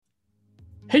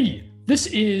Hey, this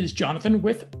is Jonathan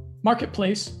with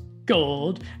Marketplace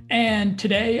Gold, and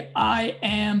today I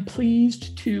am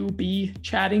pleased to be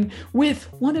chatting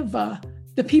with one of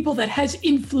the people that has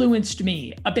influenced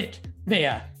me a bit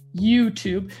via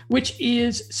YouTube, which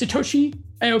is Satoshi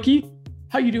Aoki.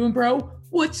 How you doing, bro?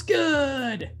 What's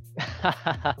good?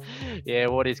 Yeah,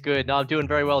 what is good? No, I'm doing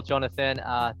very well, Jonathan.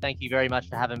 Thank you very much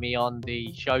for having me on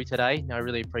the show today. I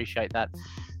really appreciate that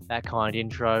kind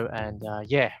intro, and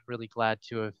yeah, really glad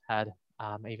to have had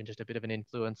even just a bit of an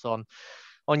influence on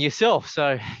yourself.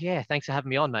 So yeah, thanks for having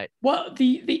me on, mate. Well,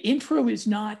 the intro is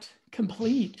not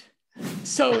complete.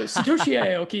 So Satoshi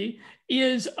Aoki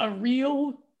is a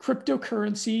real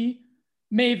cryptocurrency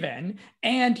maven,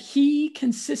 and he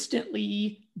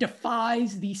consistently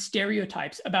defies the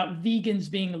stereotypes about vegans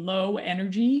being low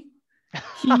energy.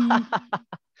 He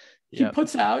he Yep.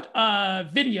 puts out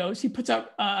videos. He puts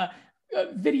out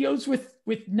videos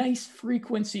with nice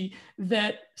frequency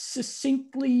that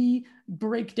succinctly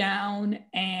break down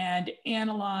and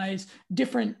analyze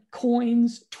different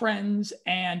coins, trends,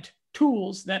 and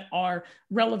tools that are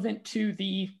relevant to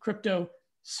the crypto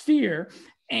sphere.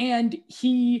 And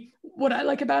what I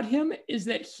like about him is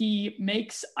that he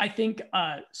makes, I think,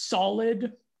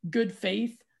 solid, good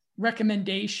faith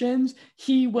recommendations.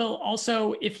 He will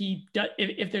also,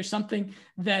 if there's something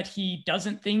that he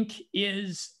doesn't think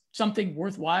is something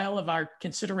worthwhile of our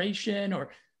consideration or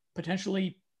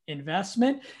potentially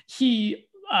investment, he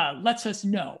lets us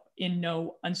know in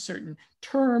no uncertain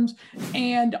terms.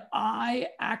 And I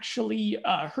actually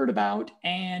heard about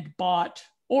and bought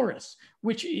Oris,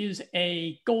 which is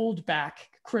a gold back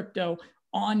crypto,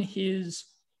 on his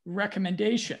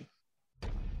recommendation.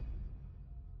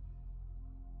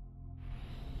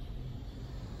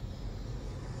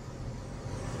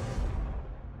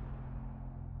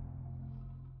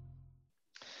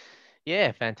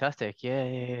 Yeah, fantastic. Yeah.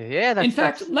 In That's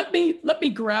fact, that's. let me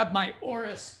grab my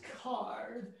Oris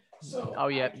card so Oh I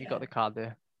yeah, you got can the card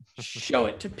there. show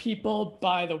it to people.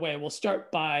 By the way, we'll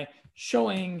start by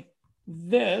showing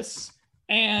this.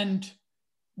 And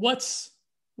what's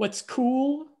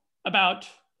cool about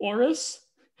Oris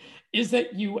is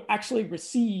that you actually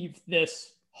receive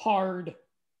this hard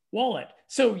wallet.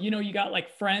 So, you got like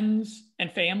friends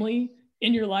and family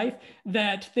in your life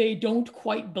that they don't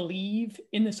quite believe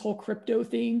in this whole crypto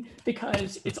thing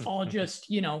because it's all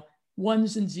just,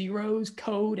 ones and zeros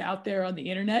code out there on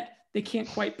the internet. They can't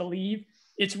quite believe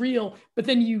it's real. But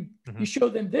then you show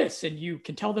them this and you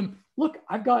can tell them, look,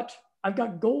 I've got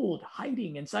gold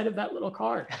hiding inside of that little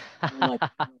card.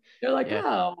 They're like,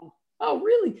 Yeah. oh,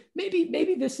 really?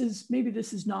 Maybe this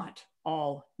is not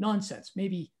all nonsense.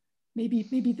 Maybe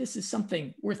this is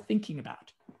something worth thinking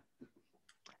about.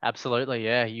 Absolutely,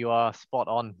 yeah. You are spot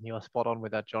on. You are spot on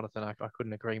with that, Jonathan. I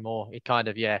couldn't agree more. It kind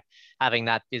of, yeah, having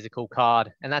that physical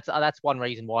card, and that's one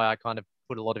reason why I kind of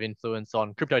put a lot of influence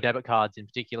on crypto debit cards in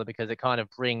particular, because it kind of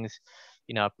brings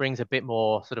a bit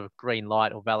more sort of green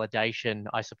light or validation,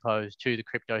 I suppose, to the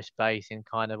crypto space, and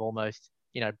kind of almost,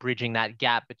 bridging that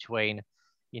gap between,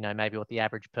 maybe what the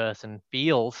average person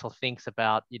feels or thinks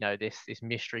about, this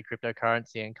mystery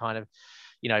cryptocurrency, and kind of,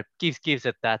 gives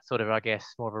it that sort of, I guess,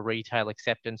 more of a retail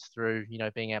acceptance through,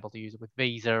 being able to use it with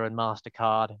Visa and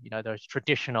MasterCard, those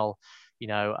traditional,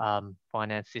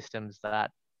 finance systems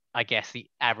that I guess the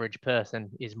average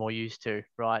person is more used to,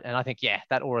 right? And I think, yeah,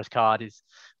 that Oris card is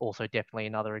also definitely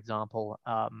another example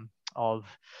of,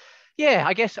 yeah,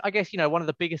 I guess, one of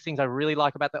the biggest things I really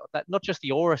like about that not just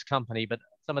the Oris company, but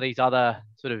some of these other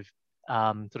sort of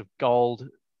gold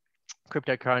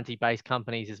cryptocurrency based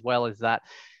companies as well, is that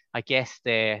I guess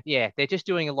they're just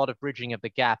doing a lot of bridging of the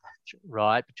gap,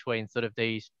 right, between sort of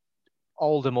these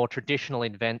older, more traditional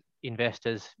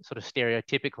investors, sort of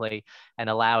stereotypically, and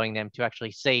allowing them to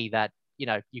actually see that,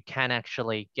 you can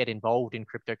actually get involved in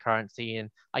cryptocurrency, and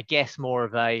I guess more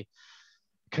of a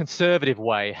conservative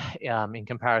way, in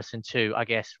comparison to, I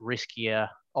guess, riskier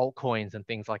altcoins and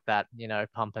things like that,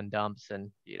 pump and dumps,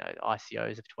 and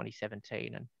ICOs of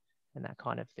 2017 and that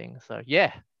kind of thing. So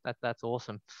yeah, that's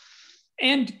awesome.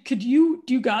 And do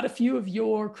you got a few of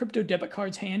your crypto debit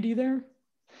cards handy there?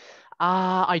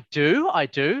 I do.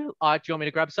 Do you want me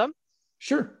to grab some?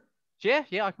 Sure. Yeah,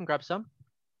 I can grab some.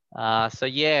 So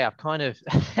yeah, I've kind of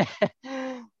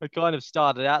I kind of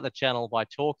started out the channel by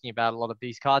talking about a lot of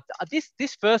these cards.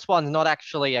 This first one's not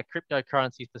actually a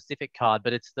cryptocurrency specific card,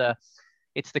 but it's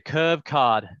the Curve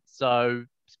card. So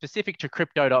specific to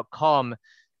crypto.com,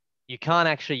 you can't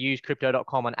actually use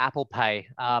crypto.com on Apple Pay.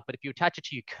 But if you attach it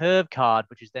to your Curve card,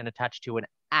 which is then attached to an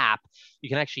app, you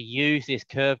can actually use this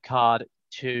Curve card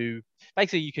to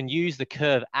basically, you can use the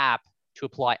Curve app to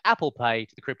apply Apple Pay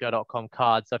to the crypto.com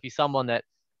card. So if you're someone that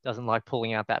doesn't like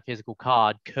pulling out that physical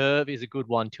card, Curve is a good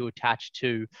one to attach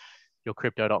to your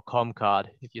Crypto.com card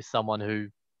if you're someone who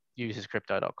uses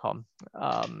Crypto.com.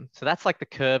 So that's like the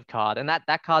Curve card, and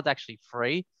that card's actually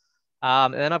free.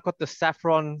 And then I've got the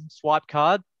Saffron Swipe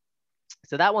card.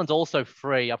 So that one's also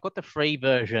free. I've got the free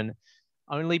version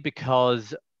only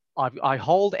because I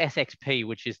hold SXP,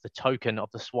 which is the token of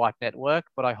the Swipe network,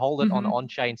 but I hold it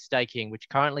on-chain staking, which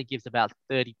currently gives about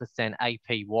 30%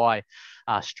 APY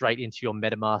straight into your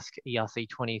MetaMask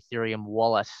ERC20 Ethereum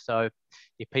wallet. So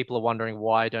if people are wondering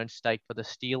why I don't stake for the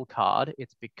Steel card,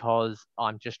 it's because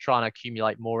I'm just trying to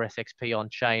accumulate more SXP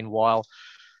on-chain while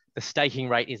the staking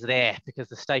rate is there, because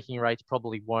the staking rates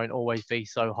probably won't always be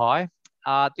so high.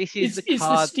 This is the card. Is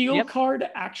the Steel card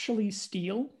actually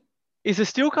Steel? Is the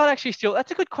Steel card actually Steel?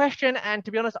 That's a good question. And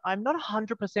to be honest, I'm not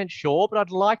 100% sure, but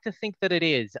I'd like to think that it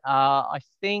is. I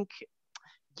think,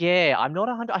 yeah, I'm not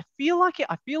 100. I feel like it.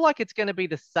 I feel like it's going to be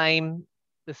the same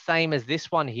as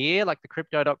this one here, like the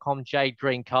Crypto.com Jade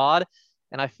Green card.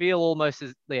 And I feel almost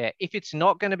as, yeah, if it's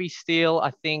not going to be Steel,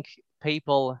 I think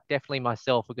people, definitely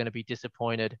myself, are going to be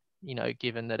disappointed,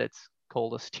 given that it's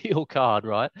called a Steel card,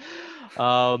 right?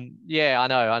 Yeah, I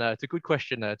know. It's a good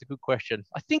question, though. It's a good question.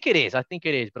 I think it is,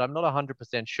 but I'm not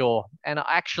 100% sure. And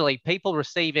actually, people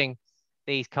receiving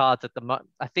these cards at the moment,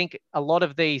 I think a lot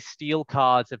of these Steel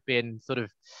cards have been sort of,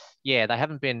 yeah, they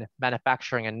haven't been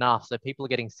manufacturing enough. So people are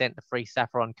getting sent the free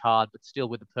Saffron card, but still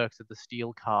with the perks of the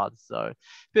Steel cards. So a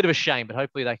bit of a shame, but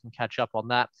hopefully they can catch up on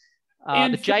that.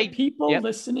 And for people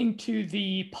listening to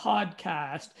the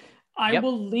podcast, I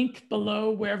will link below,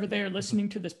 wherever they are listening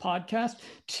to this podcast,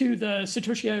 to the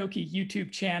Satoshi Aoki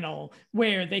YouTube channel,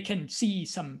 where they can see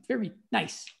some very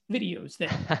nice videos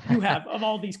that you have of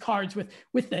all these cards with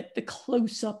the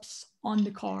close-ups on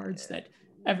the cards that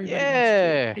everybody wants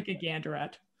to take a gander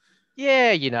at.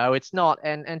 Yeah, it's not,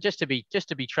 and just to be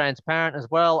transparent as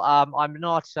well, I'm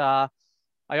not.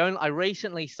 I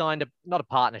recently signed not a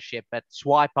partnership, but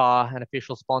Swipe are an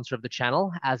official sponsor of the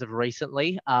channel as of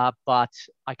recently. But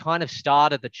I kind of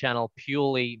started the channel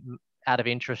purely out of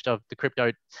interest of the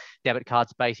crypto debit card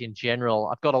space in general.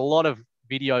 I've got a lot of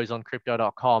videos on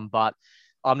Crypto.com, but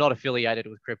I'm not affiliated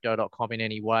with Crypto.com in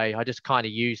any way. I just kind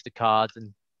of use the cards,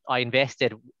 and I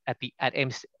invested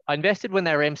I invested when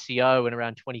they were MCO in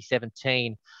around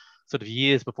 2017. Sort of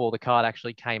years before the card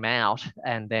actually came out,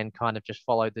 and then kind of just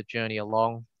followed the journey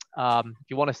along. If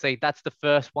you want to see, that's the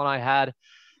first one I had.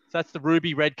 So that's the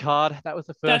ruby red card. That was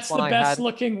the first one I had. That's the best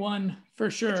looking one for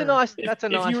sure. It's a nice. That's a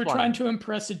nice one. If you were trying to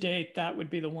impress a date, that would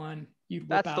be the one you'd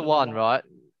whip out. That's the one, right?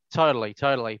 Totally.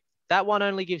 That one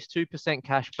only gives 2%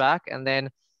 cash back, and then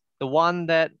the one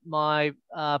that my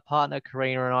partner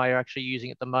Karina and I are actually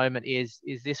using at the moment is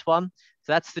this one.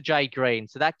 So that's the Jade Green.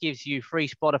 So that gives you free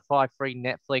Spotify, free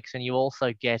Netflix, and you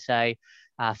also get a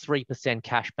 3%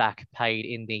 cash back paid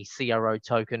in the CRO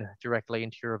token directly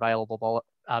into your available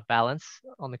balance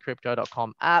on the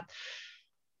Crypto.com app.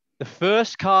 The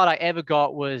first card I ever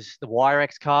got was the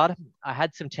Wirex card. I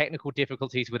had some technical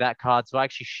difficulties with that card, so I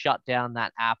actually shut down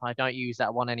that app. I don't use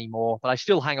that one anymore, but I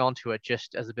still hang on to it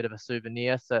just as a bit of a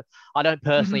souvenir. So I don't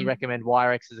personally recommend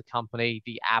Wirex as a company.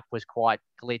 The app was quite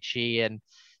glitchy, and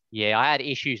yeah, I had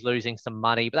issues losing some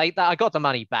money, but I got the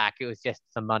money back. It was just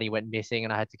some money went missing,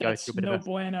 and I had to go through a bit of a...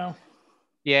 bueno.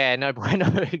 Yeah, no bueno,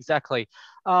 exactly.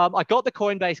 I got the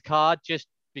Coinbase card just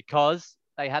because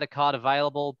they had a card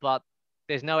available, but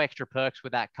there's no extra perks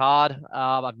with that card.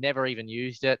 I've never even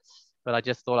used it, but I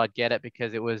just thought I'd get it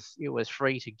because it was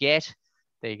free to get.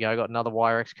 There you go. I got another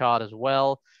Wirex card as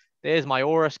well. There's my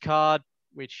Aurus card,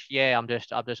 which I'm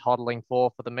just hodling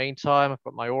for the meantime. I've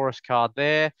got my Aurus card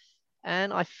there,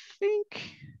 and I think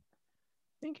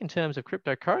in terms of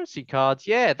cryptocurrency cards,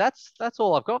 that's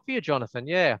all I've got for you, Jonathan.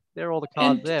 Yeah, they're all the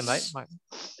cards there, mate.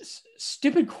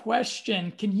 Stupid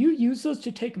question. Can you use those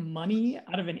to take money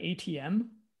out of an ATM?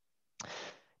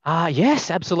 Yes,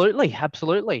 absolutely.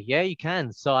 Yeah, you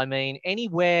can. So, I mean,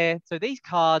 anywhere. So these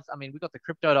cards, I mean, we've got the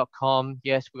Crypto.com.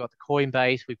 Yes, we've got the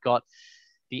Coinbase. We've got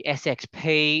the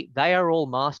SXP. They are all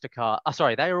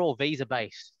MasterCard. They are all Visa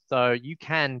based. So you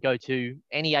can go to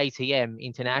any ATM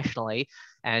internationally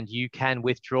and you can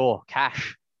withdraw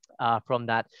cash from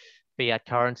that fiat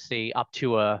currency up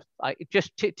to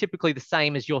typically the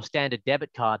same as your standard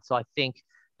debit card. So I think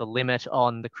the limit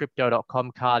on the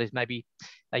Crypto.com card is maybe,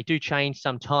 they do change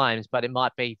sometimes, but it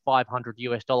might be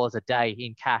 $500 a day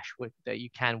in cash that you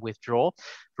can withdraw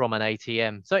from an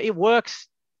ATM. So it works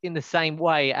in the same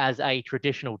way as a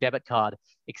traditional debit card,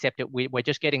 except we're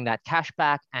just getting that cash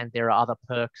back, and there are other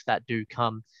perks that do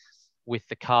come with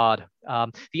the card.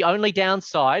 The only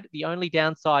downside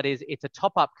is it's a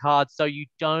top-up card, so you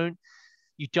don't.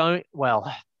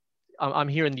 Well, I'm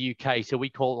here in the UK, so we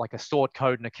call it like a sort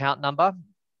code and account number.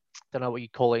 Don't know what you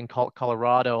call it in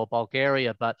Colorado or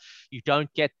Bulgaria, but you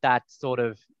don't get that sort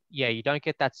of, yeah, you don't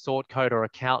get that sort code or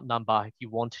account number if you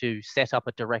want to set up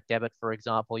a direct debit, for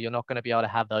example. You're not going to be able to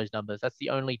have those numbers. That's the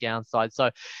only downside.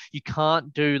 So you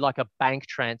can't do like a bank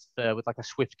transfer with like a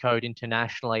Swift code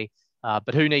internationally.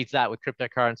 But who needs that with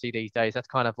cryptocurrency these days? That's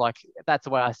kind of like, that's the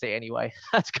way I see it anyway.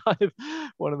 That's kind of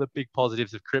one of the big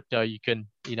positives of crypto. You can,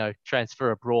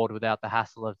 transfer abroad without the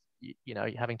hassle of,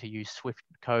 having to use Swift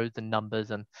codes and numbers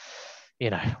and,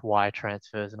 wire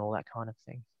transfers and all that kind of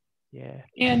thing. Yeah.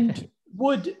 And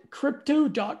would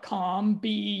crypto.com be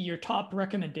your top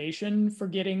recommendation for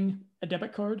getting a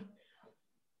debit card?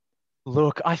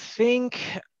 Look, I think,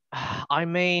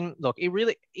 look,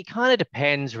 it kind of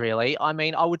depends really.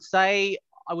 I would say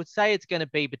it's going to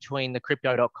be between the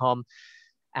crypto.com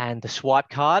and the swipe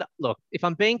card. Look, if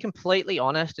I'm being completely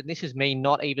honest, and this is me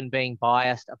not even being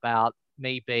biased about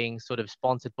me being sort of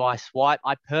sponsored by Swipe,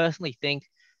 I personally think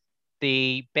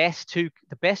the best two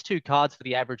cards for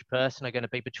the average person are going to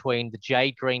be between the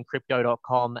Jade Green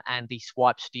crypto.com and the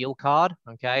Swipe Steel card.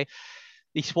 Okay.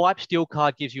 The Swipe Steel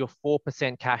card gives you a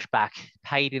 4% cash back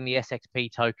paid in the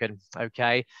SXP token.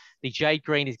 Okay. The Jade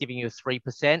Green is giving you a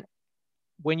 3%.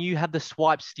 When you have the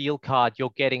Swipe Steel card,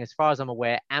 you're getting, as far as I'm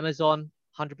aware, Amazon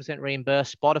 100%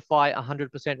 reimbursed, Spotify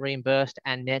 100% reimbursed,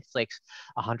 and Netflix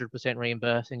 100%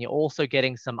 reimbursed. And you're also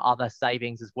getting some other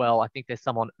savings as well. I think there's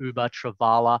some on Uber,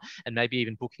 Travala, and maybe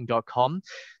even Booking.com.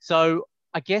 So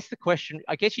I guess you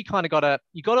kind of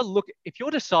you got to look, if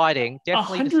you're deciding,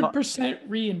 definitely 100%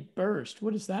 reimbursed.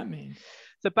 What does that mean?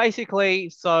 So basically,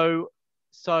 so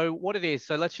what it is,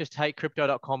 so let's just take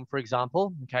crypto.com, for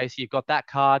example. Okay, so you've got that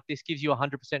card. This gives you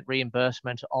 100%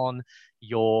 reimbursement on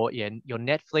your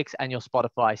Netflix and your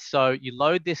Spotify. So you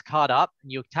load this card up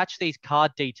and you attach these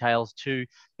card details to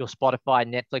your Spotify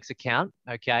Netflix account.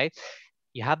 Okay,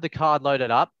 you have the card loaded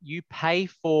up. You pay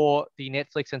for the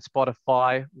Netflix and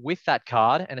Spotify with that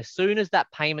card. And as soon as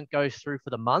that payment goes through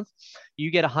for the month,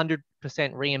 you get 100%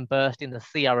 reimbursed in the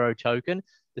CRO token.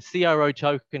 The CRO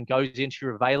token goes into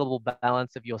your available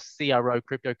balance of your CRO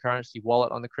cryptocurrency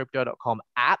wallet on the crypto.com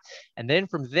app. And then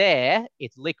from there,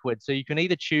 it's liquid. So you can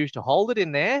either choose to hold it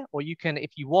in there, or you can,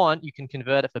 if you want, you can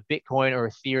convert it for Bitcoin or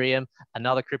Ethereum,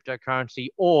 another cryptocurrency,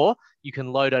 or you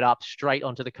can load it up straight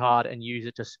onto the card and use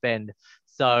it to spend.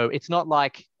 So it's not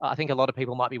like, I think a lot of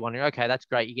people might be wondering, okay, that's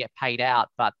great, you get paid out,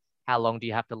 but how long do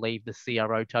you have to leave the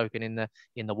CRO token in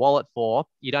the wallet for?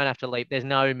 You don't have to leave. There's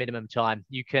no minimum time.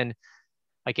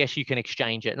 I guess you can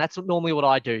exchange it. And that's normally what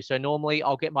I do. So normally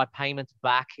I'll get my payments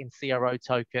back in CRO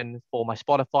token for my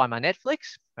Spotify, my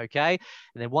Netflix. Okay.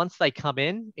 And then once they come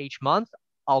in each month,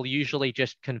 I'll usually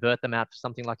just convert them out to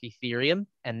something like Ethereum.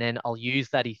 And then I'll use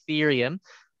that Ethereum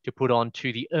to put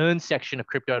onto the earn section of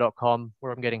crypto.com,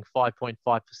 where I'm getting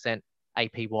 5.5%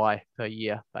 APY per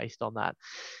year based on that.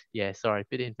 Yeah, sorry, a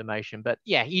bit of information. But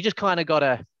yeah, you just kind of got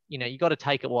to, you got to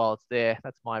take it while it's there.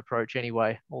 That's my approach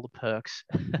anyway, all the perks.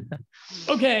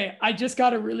 Okay, I just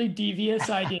got a really devious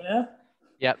idea.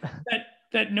 Yep.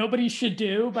 That nobody should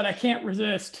do, but I can't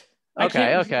resist.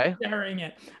 Okay. Sharing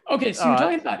it. Okay, so you're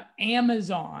talking about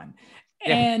Amazon,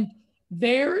 and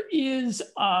there is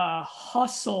a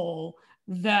hustle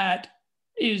that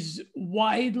is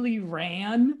widely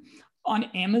ran on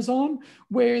Amazon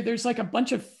where there's like a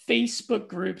bunch of Facebook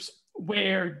groups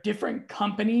where different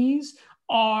companies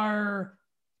are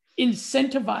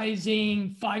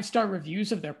incentivizing 5-star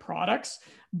reviews of their products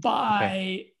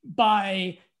by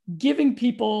giving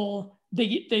people,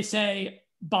 they say,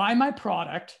 buy my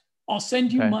product, I'll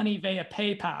send you money via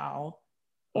PayPal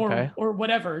or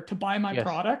whatever to buy my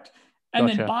product, and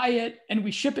then buy it, and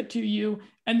we ship it to you,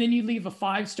 and then you leave a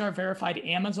 5-star verified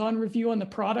Amazon review on the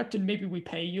product, and maybe we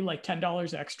pay you like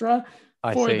 $10 extra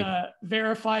for the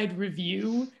verified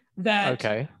review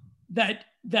that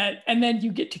and then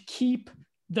you get to keep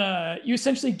you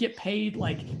essentially get paid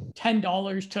like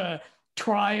 $10 to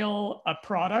trial a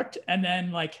product, and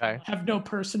then have no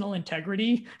personal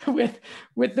integrity with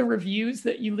the reviews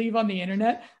that you leave on the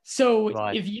internet. So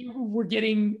if you were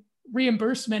getting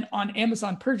reimbursement on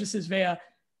Amazon purchases via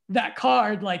that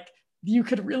card, you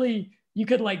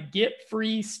could get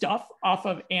free stuff off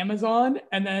of Amazon,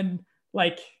 and then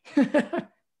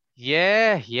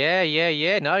Yeah.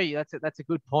 No, that's a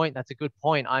good point.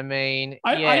 I mean,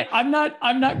 I'm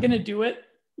not gonna do it,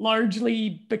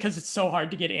 largely because it's so hard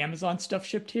to get Amazon stuff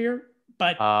shipped here.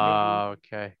 But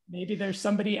maybe there's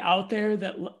somebody out there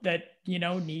that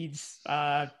needs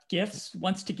gifts,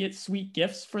 wants to get sweet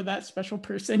gifts for that special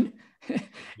person.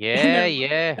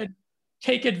 Yeah.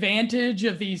 Take advantage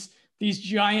of these these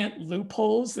giant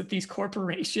loopholes that these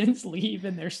corporations leave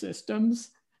in their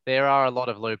systems? There are a lot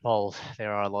of loopholes.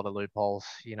 There are a lot of loopholes,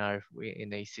 in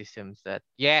these systems that,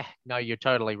 yeah, no, you're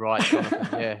totally right,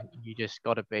 Jonathan. Yeah, you just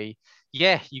got to be,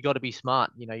 yeah, you got to be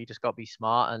smart. You just got to be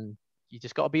smart, and you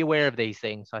just got to be aware of these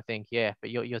things, I think. Yeah, but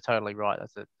you're totally right.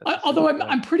 That's a Although super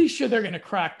point. I'm pretty sure they're going to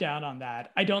crack down on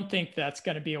that. I don't think that's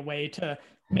going to be a way to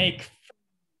make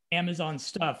Amazon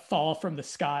stuff fall from the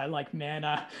sky like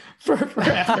manna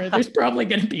forever. There's probably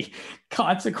going to be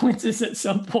consequences at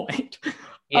some point.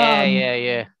 Yeah, yeah,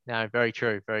 yeah. No, very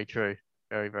true. Very true.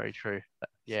 Very, very true.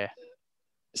 Yeah.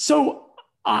 So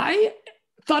I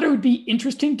thought it would be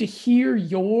interesting to hear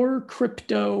your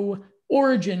crypto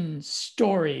origin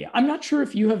story. I'm not sure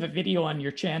if you have a video on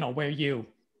your channel where you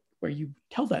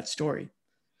tell that story.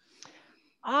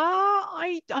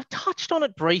 I touched on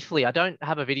it briefly. I don't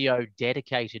have a video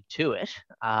dedicated to it.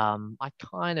 I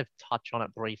kind of touch on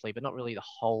it briefly, but not really the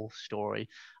whole story.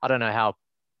 I don't know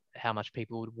how much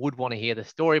people would want to hear the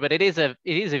story, but it is a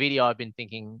video I've been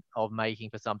thinking of making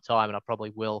for some time, and I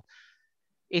probably will.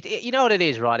 You know what it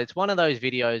is, right? It's one of those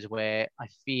videos where I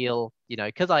feel,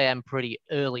 because I am pretty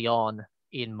early on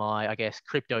in my, I guess,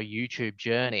 crypto YouTube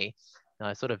journey.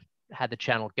 I sort of had the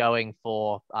channel going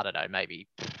for, I don't know, maybe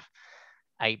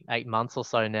 8 months or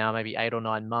so now, maybe 8 or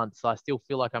 9 months. So I still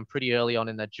feel like I'm pretty early on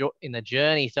in the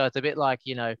journey. So it's a bit like,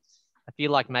 I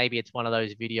feel like maybe it's one of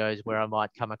those videos where I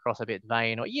might come across a bit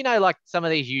vain, or like some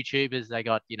of these YouTubers, they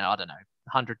got, I don't know,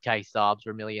 100K subs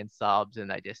or a million subs, and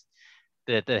they just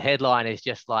the headline is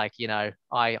just like,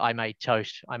 I made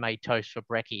toast for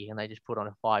brekkie, and they just put on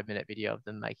a 5-minute video of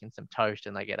them making some toast,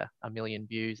 and they get a million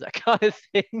views, that kind of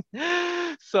thing.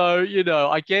 So,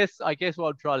 I guess what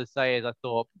I'm trying to say is I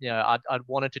thought, I'd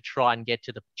wanted to try and get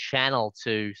to the channel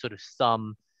to sort of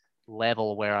some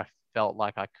level where I felt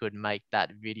like I could make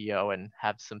that video and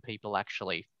have some people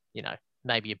actually,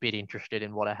 maybe a bit interested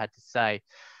in what I had to say,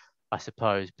 I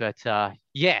suppose. But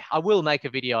yeah, I will make a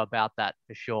video about that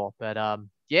for sure. But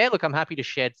yeah, look, I'm happy to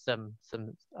shed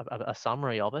a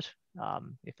summary of it,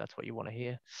 if that's what you want to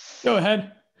hear. Go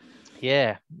ahead.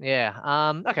 Yeah,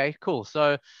 yeah. Okay, cool.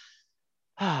 So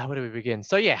where do we begin?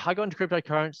 So yeah, I got into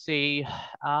cryptocurrency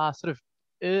sort of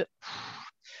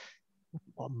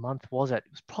what month was it?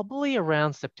 It was probably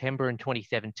around September in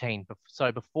 2017.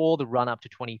 So before the run up to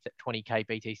 20K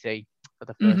BTC for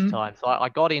the first time. So I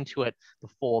got into it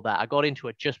before that. I got into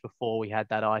it just before we had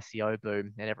that ICO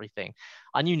boom and everything.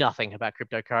 I knew nothing about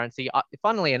cryptocurrency.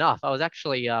 Funnily enough, I was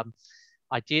actually, I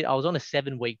was on a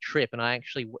 7-week trip, and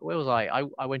where was I?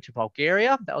 I went to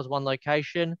Bulgaria. That was one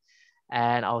location.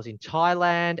 And I was in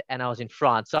Thailand, and I was in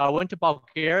France. So I went to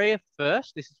Bulgaria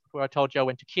first. This is where I told you I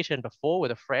went to Kitten before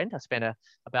with a friend. I spent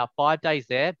about 5 days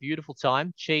there. Beautiful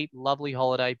time, cheap, lovely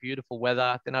holiday, beautiful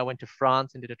weather. Then I went to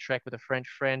France and did a trek with a French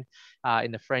friend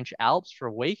in the French Alps for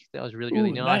a week. That was really,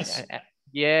 really nice. Nice.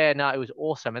 Yeah, no, it was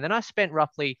awesome. And then I spent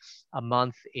roughly a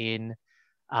month in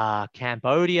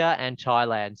Cambodia and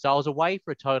Thailand. So I was away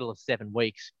for a total of 7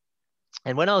 weeks.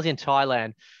 And when I was in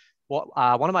Thailand,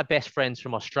 one of my best friends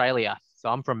from Australia, so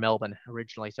I'm from Melbourne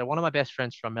originally. So one of my best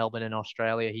friends from Melbourne in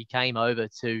Australia, he came over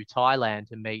to Thailand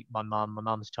to meet my mum. My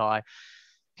mum's Thai.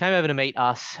 Came over to meet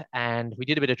us, and we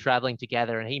did a bit of traveling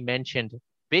together. And he mentioned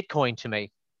Bitcoin to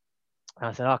me. And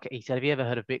I said, okay. He said, have you ever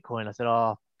heard of Bitcoin? I said,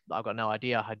 oh, I've got no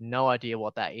idea. I had no idea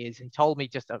what that is. He told me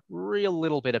just a real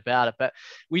little bit about it, but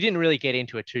we didn't really get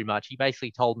into it too much. He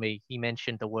basically told me, he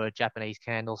mentioned the word Japanese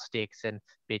candlesticks and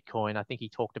Bitcoin. I think he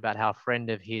talked about how a friend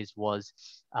of his was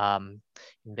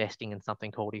investing in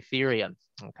something called Ethereum.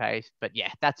 Okay. But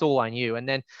yeah, that's all I knew. And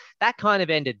then that kind of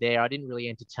ended there. I didn't really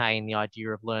entertain the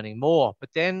idea of learning more. But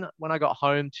then when I got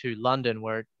home to London,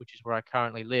 which is where I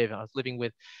currently live, I was living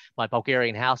with my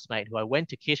Bulgarian housemate who I went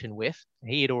to Kitten with.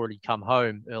 He had already come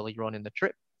home earlier on in the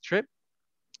trip.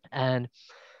 And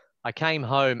I came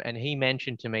home, and he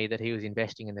mentioned to me that he was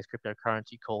investing in this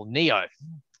cryptocurrency called NEO.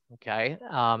 Okay.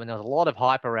 And there was a lot of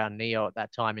hype around NEO at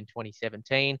that time in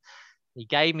 2017. He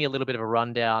gave me a little bit of a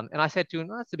rundown, and I said to him,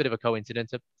 oh, that's a bit of a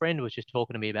coincidence. A friend was just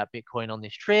talking to me about Bitcoin on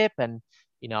this trip, and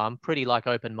I'm pretty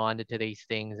open-minded to these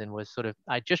things, and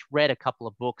I just read a couple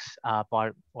of books a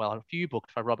few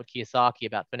books by Robert Kiyosaki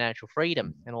about financial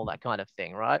freedom and all that kind of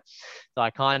thing, right? So I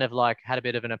kind of had a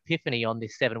bit of an epiphany on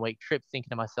this 7-week trip, thinking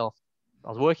to myself, I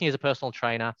was working as a personal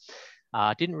trainer.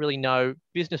 Didn't really know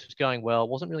business was going well.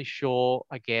 Wasn't really sure,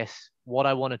 I guess, what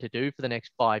I wanted to do for the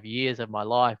next 5 years of my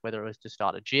life, whether it was to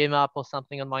start a gym up or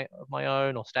something of my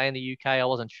own, or stay in the UK. I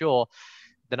wasn't sure.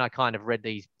 Then I kind of read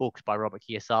these books by Robert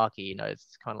Kiyosaki.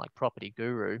 It's kind of like Property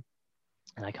Guru,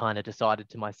 and I kind of decided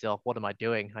to myself, what am I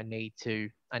doing? I need to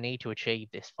achieve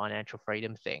this financial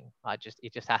freedom thing.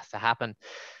 It just has to happen.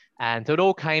 And so it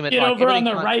all came at Get like over on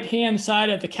everything. the right-hand side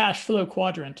of the cash flow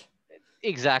quadrant.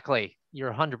 Exactly.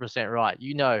 You're 100% right.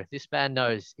 You know, this man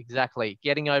knows exactly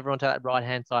getting over onto that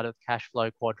right-hand side of the cash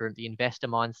flow quadrant, the investor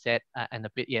mindset, and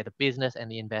the business and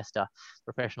the investor,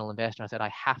 professional investor. I said, I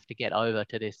have to get over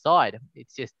to this side.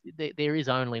 It's just, there is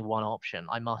only one option.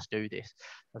 I must do this.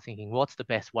 I was thinking, what's the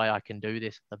best way I can do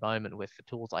this at the moment with the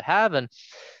tools I have? And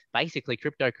basically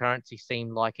cryptocurrency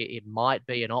seemed like it might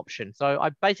be an option. So I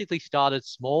basically started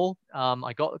small.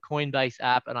 I got the Coinbase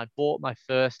app and I bought my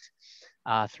first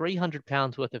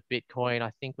 £300 worth of Bitcoin.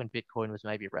 I think when Bitcoin was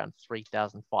maybe around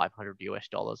 3,500 US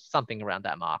dollars, something around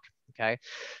that mark. Okay,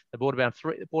 I bought around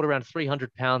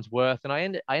 £300 worth, and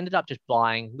I ended up just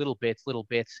buying little bits,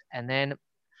 and then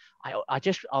I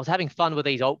was having fun with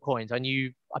these altcoins.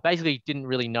 I basically didn't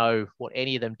really know what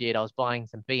any of them did. I was buying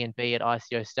some BNB at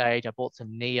ICO stage. I bought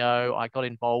some Neo. I got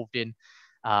involved in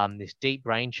this Deep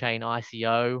Brain Chain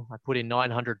ICO. I put in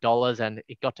 $900 and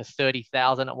it got to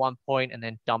 30,000 at one point and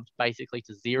then dumped basically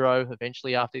to zero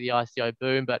eventually after the ICO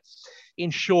boom. But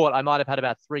in short, I might have had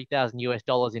about 3,000 US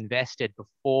dollars invested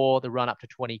before the run up to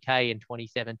 20K in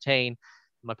 2017.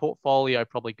 My portfolio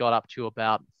probably got up to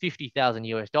about 50,000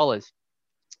 US dollars.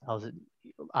 I was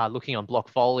looking on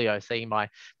Blockfolio, seeing my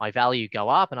value go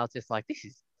up, and I was just like, this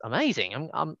is amazing.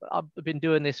 I've been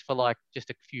doing this for like just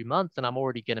a few months, and I'm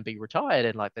already going to be retired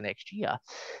in like the next year.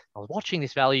 I was watching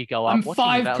this value go up, I'm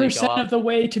watching the value go 5% up. of the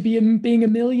way to being a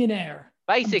millionaire.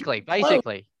 Basically, Getting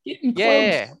close.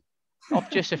 yeah.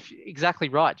 Off just exactly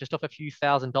right, just off a few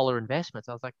 $1,000 investments.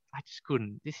 I was like, I just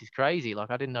couldn't. This is crazy. Like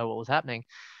I didn't know what was happening.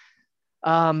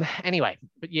 Anyway,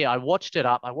 but yeah, I watched it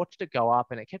go up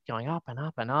and it kept going up and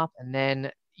up and up. And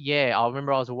then, yeah, I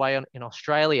remember I was away in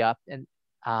Australia and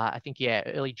I think, yeah,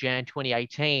 early Jan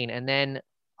 2018. And then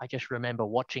I just remember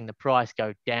watching the price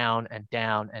go down and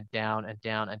down and down and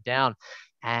down and down.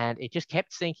 And it just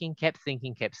kept sinking, kept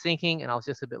sinking, kept sinking. And I was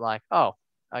just a bit like, oh,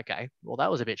 okay, well,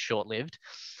 that was a bit short-lived.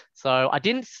 So I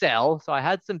didn't sell. So I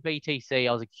had some BTC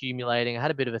I was accumulating. I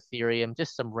had a bit of Ethereum,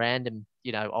 just some random,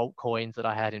 altcoins that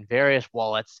I had in various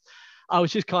wallets. I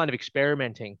was just kind of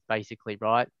experimenting basically,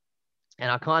 right? And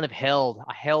I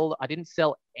didn't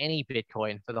sell any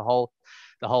Bitcoin for the whole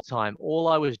time. All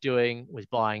I was doing was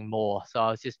buying more. So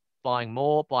I was just buying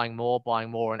more, buying more,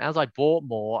 buying more. And as I bought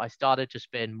more, I started to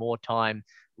spend more time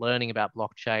learning about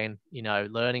blockchain,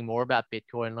 learning more about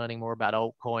Bitcoin, learning more about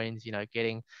altcoins,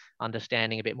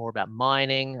 understanding a bit more about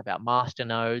mining, about master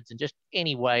nodes, and just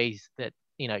any ways that,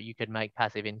 you could make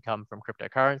passive income from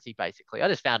cryptocurrency, basically. I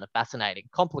just found it fascinating,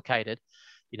 complicated,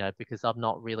 because I'm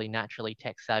not really naturally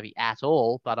tech savvy at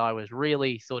all, but I was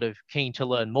really sort of keen to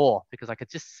learn more because I could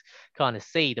just kind of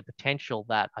see the potential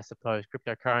that I suppose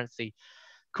cryptocurrency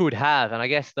could have. And I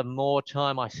guess the more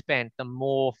time I spent, the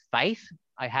more faith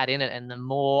I had in it, and the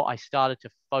more I started to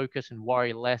focus and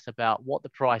worry less about what the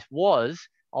price was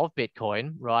of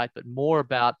Bitcoin, right? But more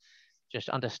about just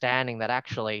understanding that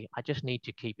actually I just need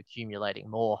to keep accumulating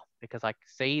more because I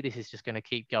see this is just going to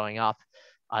keep going up.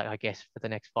 I guess for the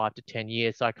next 5 to 10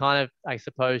 years. So I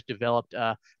suppose, developed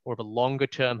more of a longer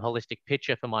term holistic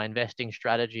picture for my investing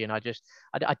strategy. And I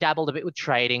dabbled a bit with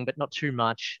trading, but not too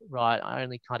much, right? I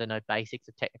only kind of know basics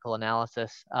of technical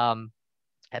analysis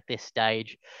at this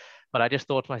stage. But I just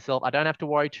thought to myself, I don't have to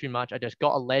worry too much. I just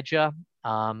got a ledger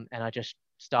and I just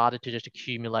started to just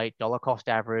accumulate dollar cost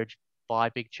average, buy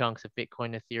big chunks of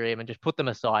Bitcoin, Ethereum, and just put them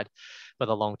aside for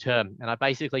the long term. And I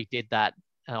basically did that.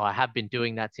 I have been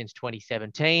doing that since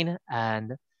 2017.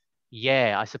 And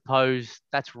yeah, I suppose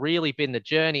that's really been the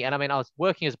journey. And I mean, I was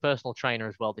working as a personal trainer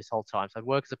as well this whole time. So I'd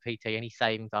work as a PT. Any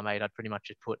savings I made, I'd pretty much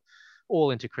just put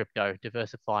all into crypto,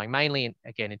 diversifying mainly,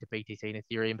 again, into BTC and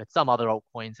Ethereum, but some other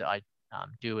altcoins that I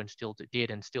do and still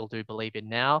did and still do believe in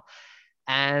now.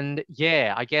 And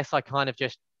yeah, I guess I kind of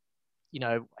just,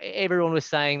 everyone was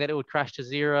saying that it would crash to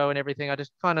zero and everything. I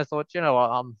just kind of thought,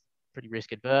 I'm pretty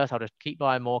risk adverse. I'll just keep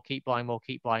buying more, keep buying more,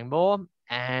 keep buying more.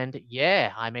 And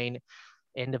yeah, I mean,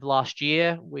 end of last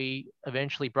year, we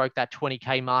eventually broke that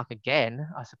 20K mark again,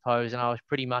 I suppose. And I was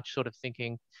pretty much sort of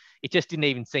thinking, it just didn't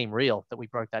even seem real that we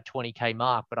broke that 20K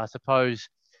mark. But I suppose,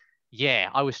 yeah,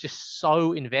 I was just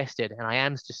so invested and I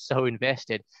am just so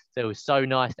invested. So it was so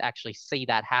nice to actually see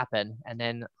that happen. And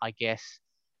then I guess,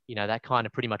 that kind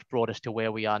of pretty much brought us to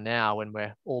where we are now when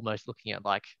we're almost looking at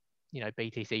like,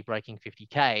 BTC breaking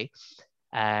 50K.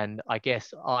 And I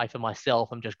guess for myself,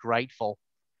 I'm just grateful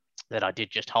that I did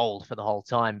just hold for the whole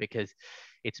time because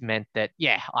it's meant that,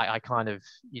 yeah, I kind of,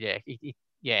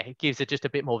 it gives it just a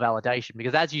bit more validation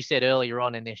because as you said earlier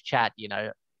on in this chat,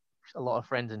 a lot of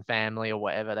friends and family or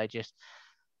whatever,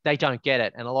 they don't get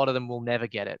it. And a lot of them will never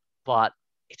get it, but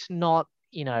it's not,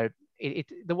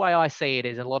 the way I see it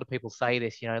is, and a lot of people say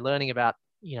this, learning about,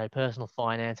 personal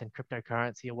finance and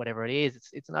cryptocurrency or whatever it is,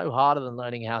 it's no harder than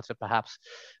learning how to perhaps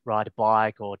ride a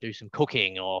bike or do some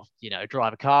cooking or,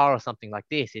 drive a car or something like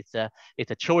this. It's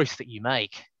a choice that you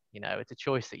make, it's a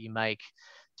choice that you make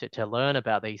to learn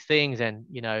about these things. And,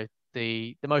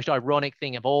 the most ironic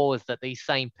thing of all is that these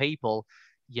same people,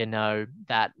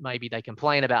 that maybe they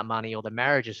complain about money, or the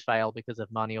marriages fail because of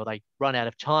money, or they run out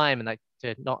of time and they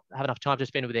to not have enough time to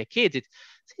spend with their kids.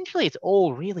 It's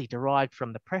all really derived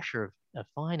from the pressure of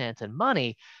finance and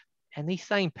money. And these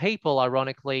same people,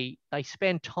 ironically, they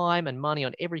spend time and money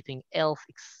on everything else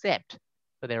except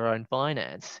for their own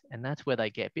finance. And that's where they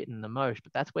get bitten the most,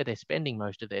 but that's where they're spending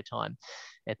most of their time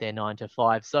at their 9 to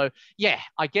 5. So yeah,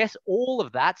 I guess all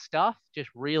of that stuff just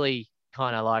really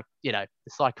kind of like, the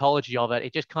psychology of it,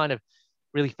 it just kind of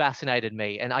really fascinated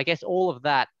me. And I guess all of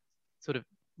that sort of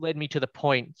led me to the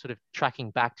point, sort of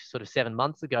tracking back to sort of 7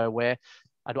 months ago, where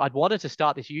I'd wanted to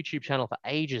start this YouTube channel for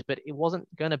ages, but it wasn't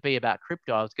going to be about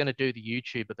crypto. I was going to do the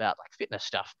YouTube about like fitness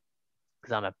stuff,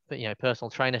 because I'm a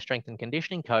personal trainer, strength and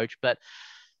conditioning coach. But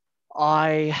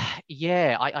I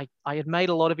had made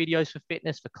a lot of videos for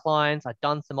fitness for clients. I'd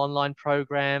done some online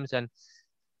programs, and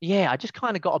I just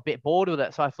kind of got a bit bored with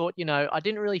it. So I thought, I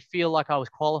didn't really feel like I was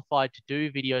qualified to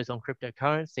do videos on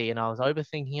cryptocurrency, and I was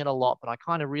overthinking it a lot, but I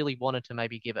kind of really wanted to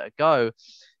maybe give it a go.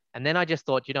 And then I just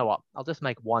thought, you know what, I'll just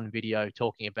make one video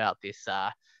talking about this.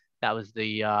 That was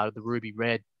the Ruby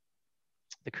Red,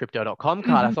 the crypto.com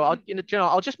card. I thought,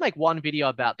 I'll just make one video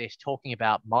about this, talking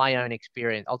about my own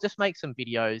experience. I'll just make some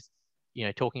videos,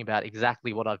 talking about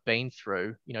exactly what I've been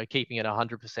through, keeping it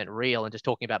 100% real and just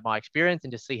talking about my experience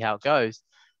and just see how it goes.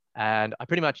 And I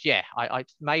pretty much, I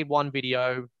made one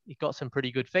video. It got some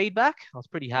pretty good feedback. I was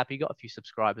pretty happy. Got a few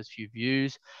subscribers, a few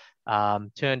views,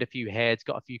 turned a few heads,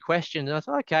 got a few questions. And I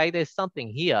thought, okay, there's something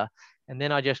here. And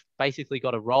then I just basically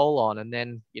got a roll on. And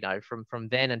then, from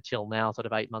then until now, sort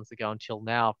of 8 months ago until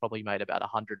now, I've probably made about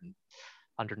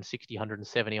 160,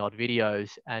 170 odd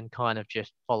videos, and kind of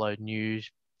just followed news,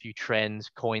 few trends,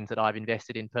 coins that I've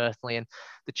invested in personally. And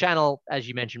the channel, as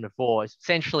you mentioned before, is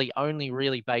essentially only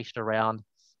really based around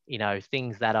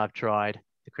things that I've tried,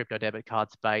 the crypto debit card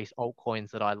space,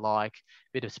 altcoins that I like,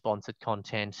 bit of sponsored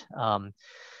content,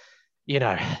 bit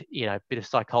of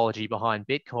psychology behind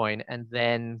Bitcoin. And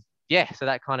then, so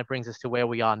that kind of brings us to where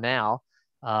we are now,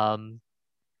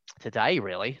 today,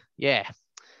 really. Yeah.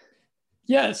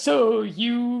 Yeah. So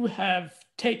you have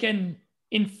taken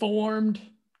informed,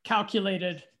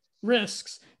 calculated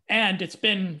risks, and it's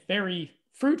been very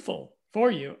fruitful for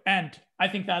you. And I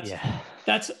think that's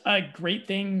a great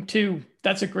thing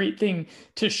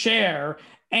to share.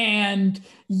 And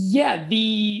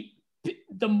the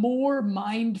more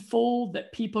mindful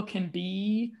that people can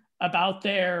be about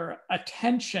their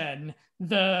attention,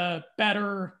 the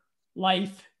better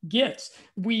life gets.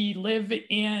 We live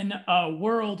in a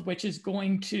world which is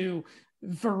going to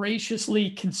voraciously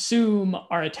consume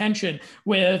our attention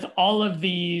with all of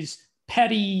these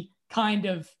petty kind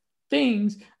of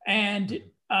things. And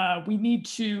we need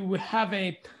to have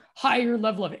a higher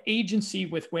level of agency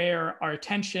with where our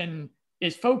attention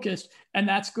is focused. And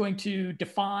that's going to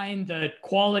define the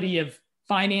quality of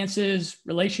finances,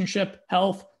 relationship,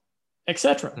 health,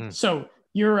 etc. So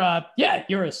you're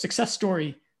a success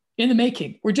story in the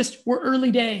making. We're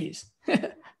early days.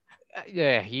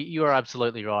 Yeah, you are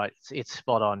absolutely right. It's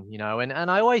spot on, and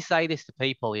I always say this to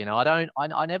people,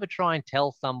 I never try and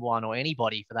tell someone, or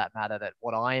anybody for that matter, that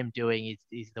what I am doing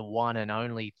is the one and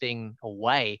only thing or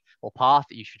way or path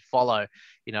that you should follow.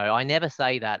 I never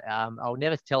say that. I'll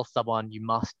never tell someone you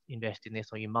must invest in this,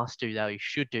 or you must do that, or you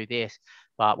should do this.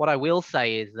 But what I will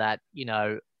say is that,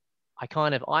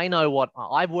 I know what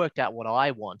I've worked out what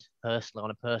I want personally on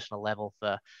a personal level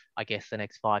for, I guess, the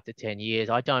next 5 to 10 years.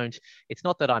 It's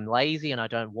not that I'm lazy and I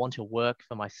don't want to work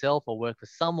for myself or work for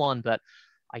someone, but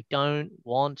I don't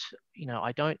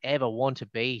ever want to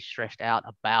be stressed out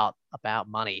about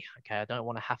money. Okay. I don't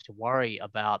want to have to worry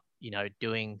about,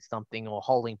 doing something or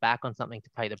holding back on something to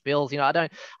pay the bills. I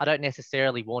don't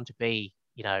necessarily want to be,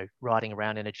 riding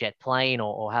around in a jet plane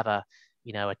or have a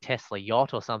Tesla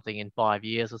yacht or something in 5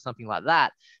 years or something like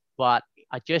that. But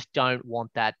I just don't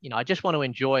want that. I just want to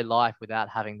enjoy life without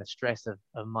having the stress of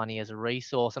money as a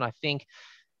resource. And I think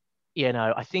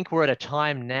we're at a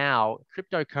time now,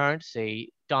 cryptocurrency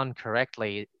done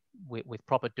correctly with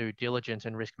proper due diligence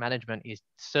and risk management is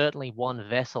certainly one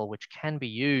vessel which can be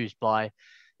used by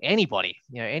anybody.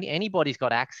 Anybody's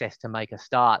got access to make a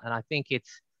start. And I think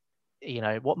it's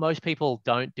what most people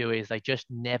don't do is they just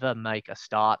never make a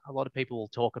start. A lot of people will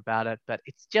talk about it, but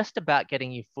it's just about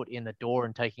getting your foot in the door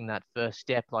and taking that first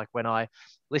step. Like when I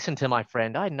listened to my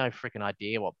friend, I had no freaking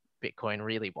idea what Bitcoin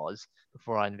really was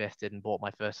before I invested and bought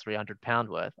my first £300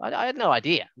 worth. I had no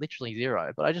idea, literally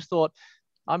zero, but I just thought,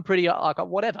 I'm pretty like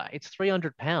whatever. It's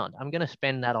 £300. I'm going to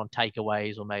spend that on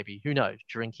takeaways or maybe, who knows,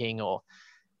 drinking or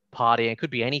partying. It could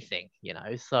be anything,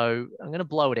 So I'm going to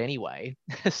blow it anyway.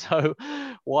 So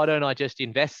why don't I just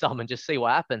invest some and just see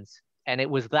what happens? And it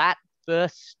was that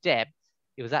first step.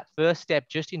 It was that first step,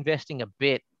 just investing a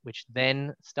bit, which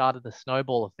then started the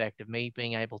snowball effect of me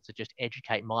being able to just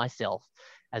educate myself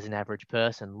as an average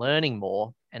person, learning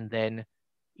more, and then,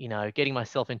 getting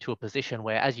myself into a position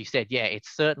where, as you said, yeah,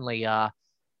 it's certainly,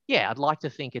 yeah, I'd like to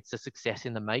think it's a success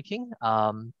in the making.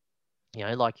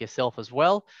 Like yourself as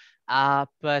well.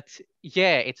 But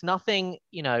yeah, it's nothing,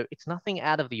 it's nothing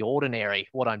out of the ordinary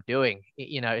what I'm doing.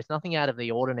 It's nothing out of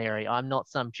the ordinary. I'm not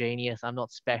some genius. I'm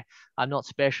not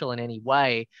special in any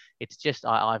way. It's just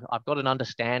I've got an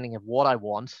understanding of what I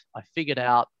want. I figured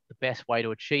out the best way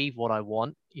to achieve what I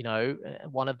want.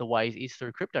 One of the ways is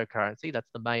through cryptocurrency.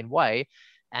 That's the main way.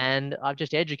 And I've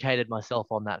just educated myself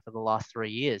on that for the last 3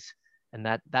 years. And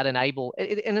that enable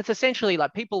it, and it's essentially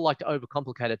like people like to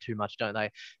overcomplicate it too much, don't they?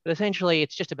 But essentially,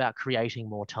 it's just about creating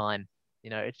more time.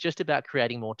 It's just about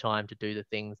creating more time to do the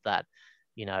things that,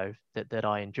 that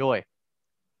I enjoy,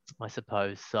 I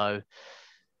suppose. So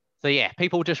yeah,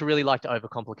 people just really like to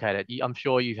overcomplicate it. I'm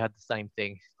sure you've had the same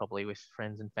thing probably with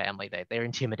friends and family. They're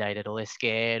intimidated or they're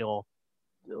scared or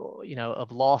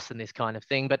of loss and this kind of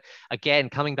thing. But again,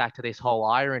 coming back to this whole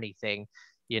irony thing,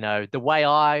 the way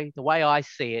I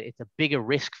see it, it's a bigger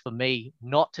risk for me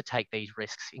not to take these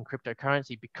risks in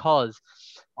cryptocurrency because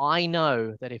I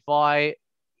know that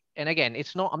and again,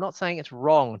 I'm not saying it's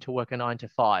wrong to work a 9 to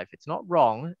 5. It's not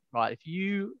wrong, right? If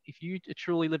you are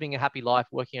truly living a happy life,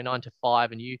 working a 9 to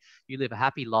 5, and you live a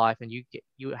happy life and you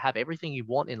have everything you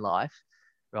want in life,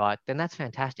 right? Then that's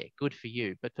fantastic, good for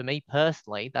you. But for me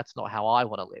personally, that's not how I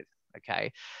want to live. Okay.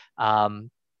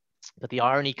 But the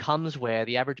irony comes where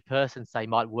the average person, say,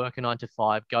 might work a 9 to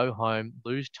 5, go home,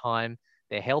 lose time,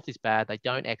 their health is bad, they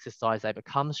don't exercise, they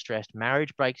become stressed,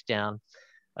 marriage breaks down,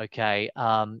 okay,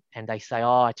 and they say,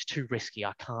 oh, it's too risky,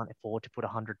 I can't afford to put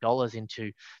 $100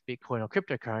 into Bitcoin or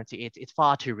cryptocurrency, it's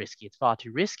far too risky, it's far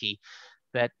too risky.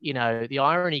 But, the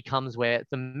irony comes where,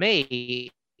 for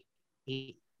me,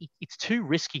 it's too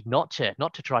risky not to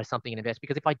try something and invest,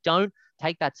 because if I don't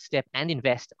take that step and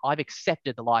invest, I've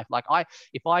accepted the life. Like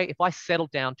if I settle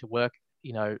down to work,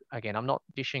 again, I'm not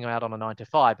dishing out on a 9 to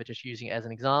 5, but just using it as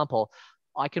an example.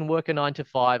 I can work a 9 to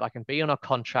 5. I can be on a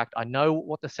contract. I know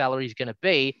what the salary is going to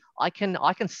be. I can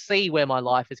see where my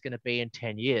life is going to be in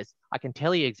 10 years. I can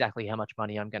tell you exactly how much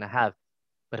money I'm going to have.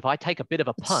 But if I take a bit of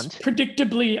a punt, it's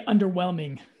predictably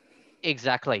underwhelming.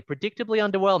 Exactly, predictably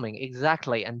underwhelming.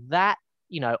 Exactly, and that,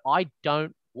 I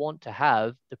don't want to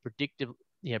have the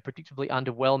predictably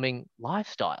underwhelming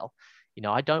lifestyle.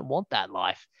 I don't want that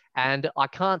life. And I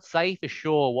can't say for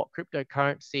sure what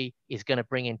cryptocurrency is going to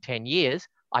bring in 10 years.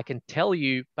 I can tell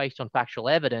you based on factual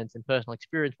evidence and personal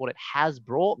experience what it has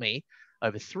brought me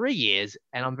over 3 years,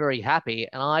 and I'm very happy.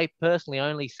 And I personally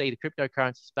only see the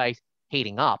cryptocurrency space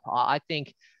heating up. I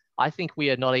think we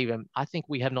have not even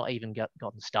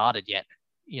gotten started yet,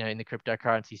 in the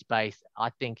cryptocurrency space. I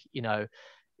think,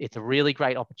 it's a really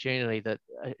great opportunity that,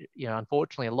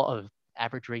 unfortunately, a lot of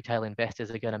average retail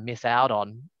investors are going to miss out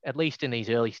on, at least in these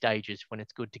early stages when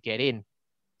it's good to get in.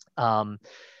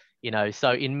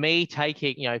 So in me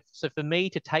taking, so for me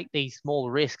to take these small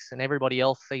risks and everybody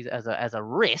else sees it as a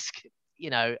risk,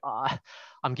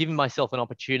 I'm giving myself an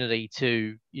opportunity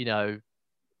to,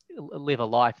 live a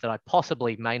life that I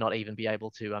possibly may not even be able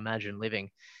to imagine living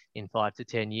in 5 to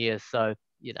 10 years. So,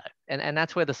 and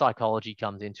that's where the psychology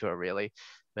comes into it, really.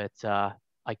 But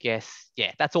I guess,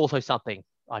 yeah, that's also something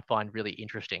I find really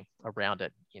interesting around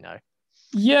it,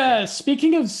 Yeah,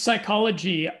 speaking of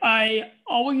psychology, I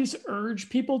always urge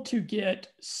people to get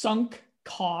sunk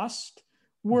cost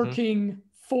working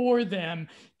for them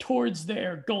towards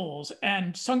their goals.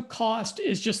 And sunk cost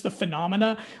is just the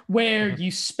phenomena where you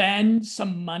spend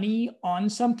some money on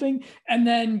something and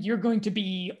then you're going to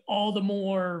be all the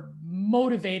more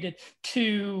motivated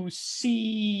to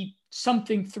see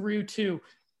something through to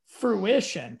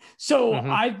fruition. So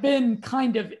I've been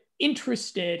kind of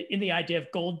interested in the idea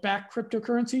of gold-backed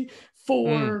cryptocurrency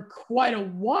for quite a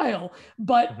while.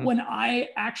 But when I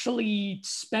actually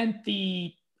spent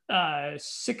the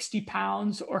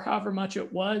 £60 or however much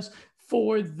it was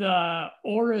for the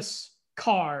Oris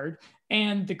card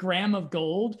and the gram of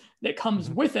gold that comes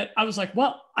Mhm. with it, I was like,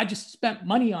 well, I just spent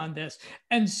money on this.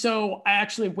 And so I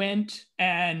actually went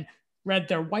and read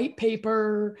their white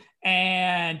paper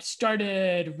and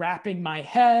started wrapping my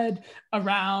head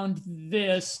around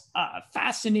this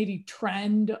fascinating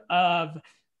trend of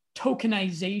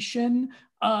tokenization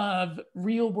of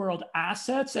real world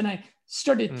assets. And I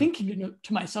started Mm. thinking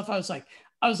to myself, I was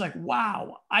like,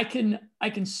 wow, I can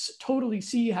totally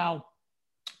see how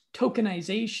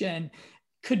tokenization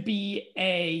could be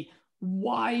a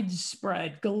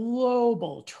widespread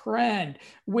global trend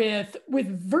with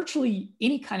virtually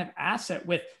any kind of asset,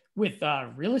 with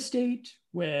real estate,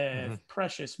 with Mhm.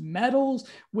 precious metals,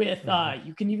 with Mhm.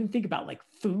 you can even think about like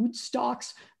food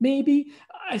stocks. Maybe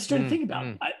I started Mm.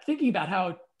 Mm. thinking about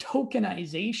how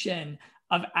tokenization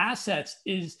of assets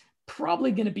is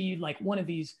probably going to be like one of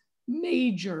these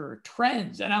major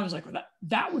trends. And I was like, well,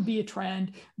 that would be a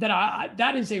trend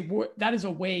that is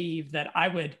a wave that I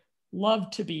would love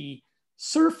to be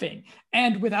surfing.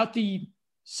 And without the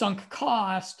sunk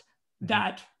cost, Mhm.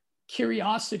 that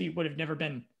curiosity would have never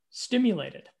been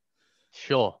stimulated.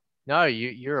 Sure. No,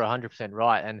 you're 100%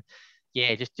 right. And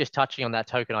yeah, just touching on that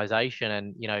tokenization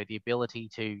and, the ability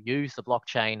to use the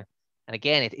blockchain. And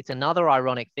again, it's another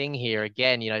ironic thing here.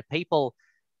 Again, people,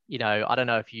 I don't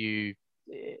know if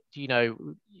do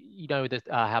that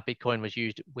how Bitcoin was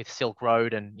used with Silk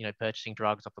Road and, purchasing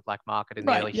drugs off the black market in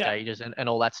the Right. early Yeah. stages and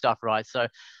all that stuff, right? So,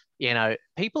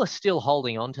 people are still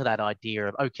holding on to that idea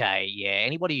of, okay, yeah,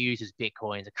 anybody who uses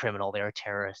Bitcoin is a criminal, they're a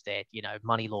terrorist, they're,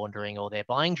 money laundering, or they're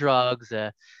buying drugs,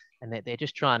 and they're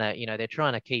just trying to, they're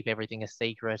trying to keep everything a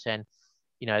secret. And,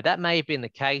 that may have been the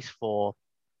case for,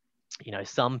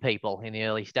 some people in the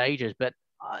early stages, but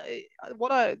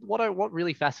what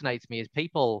really fascinates me is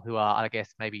people who are, I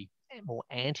guess, maybe more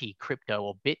anti-crypto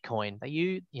or Bitcoin.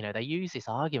 They use this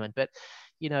argument, but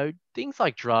things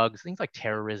like drugs, things like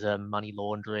terrorism, money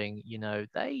laundering,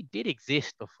 they did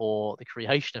exist before the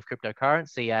creation of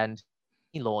cryptocurrency and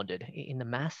laundered in the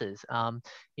masses.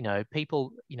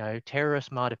 People,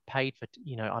 terrorists might have paid for,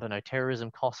 I don't know, terrorism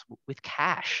costs with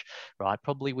cash, right?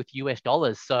 Probably with US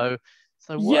dollars. So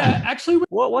what? Yeah, actually, with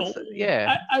What's gold,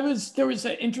 yeah? I was there was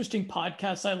an interesting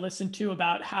podcast I listened to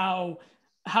about how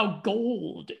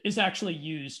gold is actually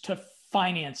used to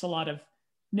finance a lot of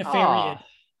nefarious Ah,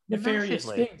 nefarious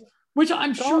massively. things, which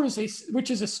I'm God, sure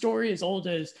is a story as old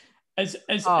as old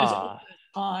ah, as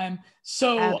time.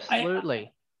 So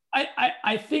absolutely.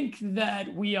 I think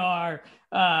that we are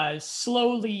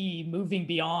slowly moving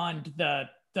beyond the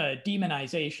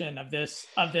demonization of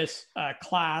this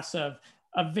class of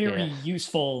very Yes.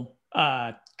 useful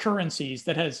currencies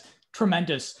that has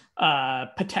tremendous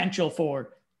potential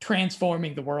for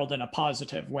transforming the world in a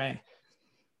positive way.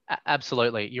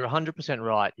 Absolutely. You're 100%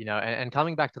 right. And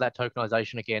coming back to that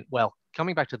tokenization again, well,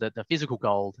 coming back to the physical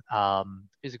gold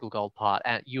part,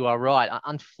 and you are right.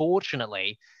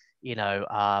 Unfortunately,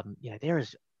 there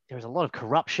is a lot of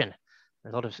corruption,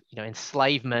 there's a lot of,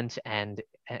 enslavement and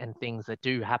things that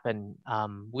do happen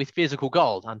with physical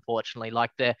gold, unfortunately.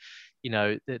 Like the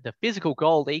physical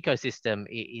gold ecosystem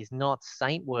is not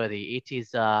saint worthy. It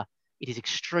is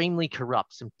extremely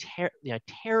corrupt. Some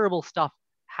terrible stuff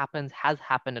has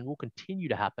happened and will continue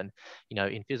to happen,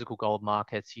 in physical gold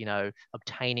markets,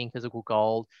 obtaining physical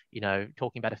gold,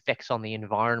 talking about effects on the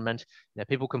environment.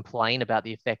 People complain about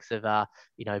the effects of,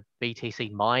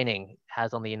 BTC mining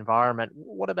has on the environment.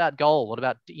 What about gold? What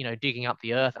about, digging up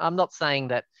the earth? I'm not saying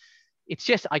that. It's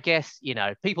just, I guess,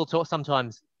 people talk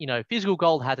sometimes, physical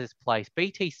gold has its place,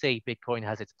 BTC, Bitcoin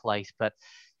has its place, but,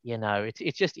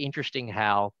 it's just interesting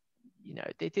how,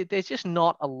 there's just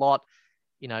not a lot,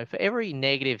 for every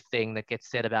negative thing that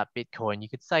gets said about Bitcoin, you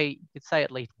could say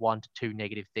at least one to two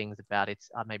negative things about its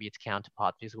maybe its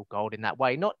counterpart, physical gold, in that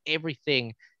way. Not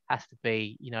everything has to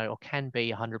be, or can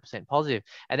be 100% positive.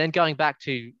 And then going back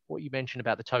to what you mentioned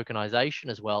about the tokenization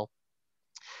as well.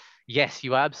 Yes,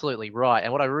 you are absolutely right.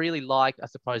 And what I really like, I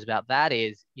suppose, about that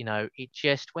is, it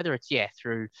just, whether it's, yeah,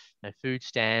 through, food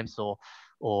stamps,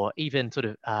 or even sort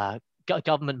of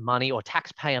government money or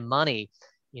taxpayer money,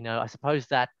 I suppose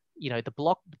that,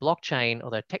 the blockchain,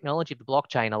 or the technology of the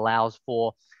blockchain, allows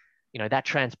for, that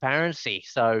transparency.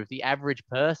 So the average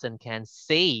person can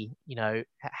see,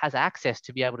 has access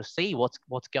to be able to see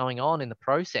what's going on in the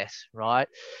process, right?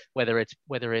 Whether it's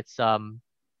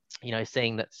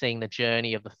seeing the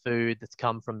journey of the food that's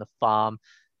come from the farm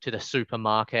to the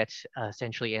supermarket,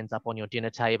 essentially ends up on your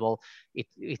dinner table.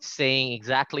 It's seeing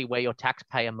exactly where your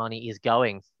taxpayer money is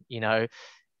going. So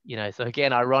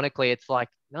again, ironically, it's like,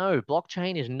 no,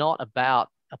 blockchain is not about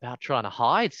trying to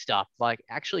hide stuff. Like,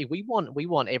 actually, we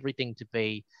want everything to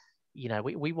be,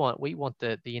 we want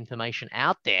the information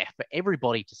out there for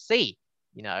everybody to see.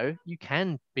 You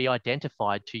can be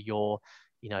identified to your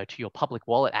public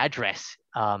wallet address.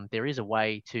 There is a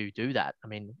way to do that. I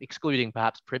mean, excluding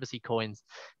perhaps privacy coins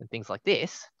and things like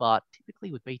this, but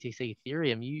typically with BTC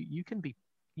Ethereum, you can be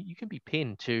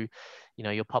pinned to,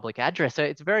 your public address. So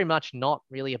it's very much not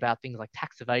really about things like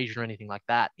tax evasion or anything like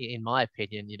that, in my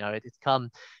opinion. It's come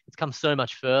so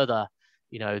much further,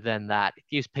 than that. It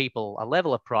gives people a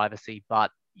level of privacy,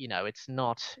 but it's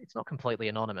not completely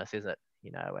anonymous, is it?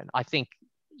 And I think,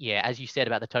 yeah, as you said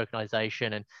about the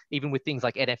tokenization, and even with things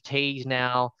like NFTs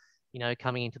now,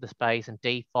 coming into the space, and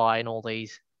DeFi and all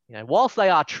these, whilst they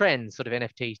are trends, sort of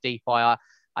NFTs, DeFi,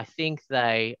 I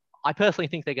personally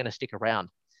think they're going to stick around.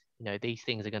 These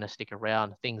things are going to stick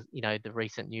around. Things, the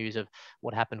recent news of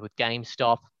what happened with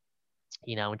GameStop,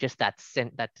 and just that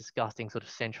disgusting sort of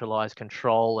centralized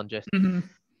control and just and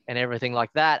everything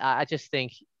like that. I just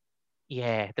think,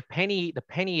 yeah, the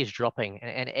penny is dropping,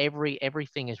 and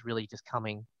everything is really just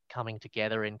coming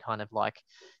together in kind of like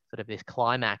sort of this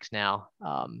climax now.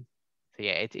 So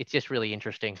yeah, it's just really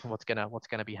interesting what's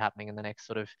gonna be happening in the next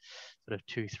sort of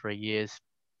 2-3 years.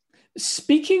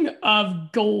 Speaking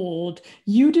of gold,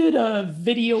 you did a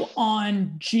video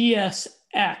on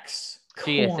GSX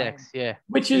coin, GSX, yeah,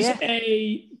 which is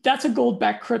that's a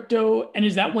gold-backed crypto, and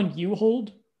is that one you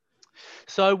hold?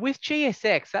 So with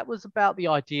GSX, that was about the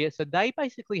idea. So they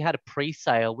basically had a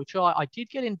pre-sale, which I did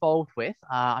get involved with.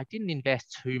 I didn't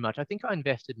invest too much. I think I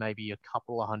invested maybe a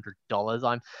couple of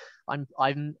 $100.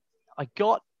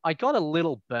 I got a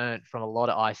little burnt from a lot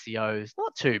of ICOs,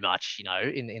 not too much,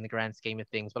 in the grand scheme of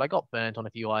things, but I got burnt on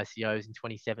a few ICOs in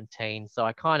 2017. So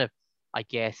I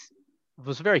guess,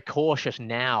 was very cautious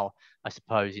now, I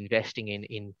suppose, investing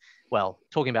in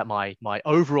talking about my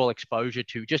overall exposure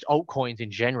to just altcoins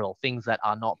in general, things that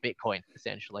are not Bitcoin,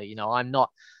 essentially. I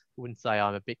wouldn't say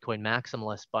I'm a Bitcoin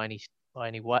maximalist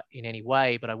in any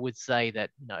way, but I would say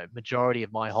that, majority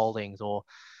of my holdings, or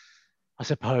I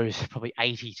suppose probably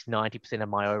 80 to 90% of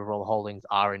my overall holdings,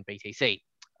 are in BTC.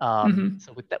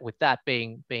 So with that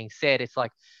being said, it's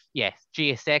like, yeah,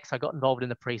 GSX, I got involved in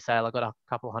the pre-sale. I got a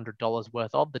couple $100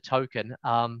 worth of the token.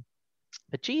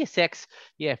 But GSX,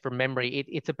 yeah, from memory,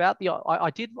 it's about I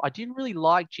did really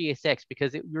like GSX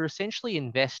because you're essentially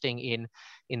investing in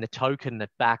the token that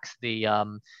backs the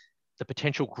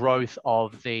potential growth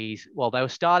of these. Well, they were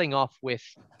starting off with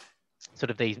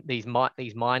sort of these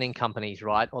mining companies,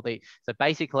 right? So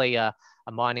basically a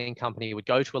mining company would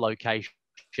go to a location,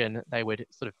 they would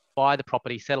sort of buy the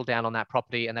property, settle down on that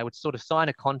property, and they would sort of sign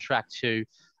a contract to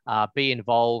be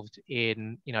involved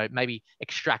in, maybe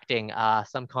extracting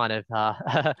some kind of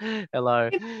hello.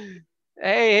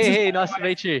 Hey, nice to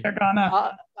meet you.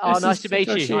 Nice to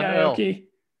meet you. I'm Earl.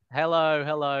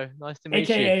 Hello. Nice to meet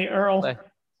you. AKA Earl.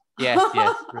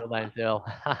 Yes, real name's Earl.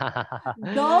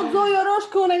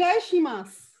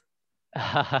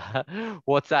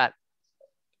 What's that?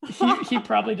 He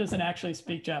probably doesn't actually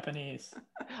speak Japanese.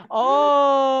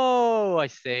 Oh, I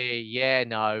see. Yeah,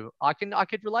 no, I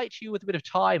could relate to you with a bit of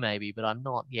Thai maybe, but I'm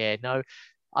not. Yeah, no,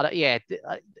 I don't. Yeah,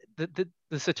 the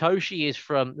Satoshi is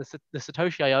from the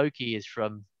Satoshi Aoki is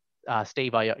from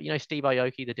Steve Aoki. Steve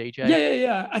Aoki, the DJ.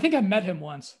 Yeah. I think I met him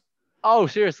once. Oh,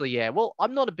 seriously, yeah. Well,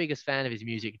 I'm not the biggest fan of his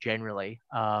music generally,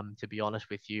 to be honest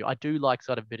with you. I do like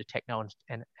sort of a bit of techno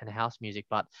and house music,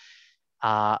 but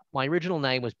my original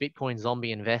name was Bitcoin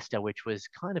Zombie Investor, which was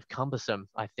kind of cumbersome,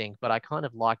 I think, but I kind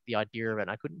of liked the idea of it.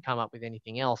 And I couldn't come up with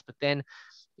anything else. But then,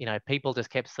 people just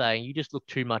kept saying, you just look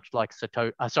too much like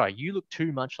you look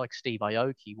too much like Steve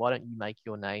Aoki. Why don't you make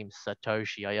your name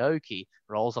Satoshi Aoki?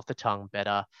 Rolls off the tongue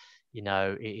better.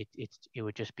 It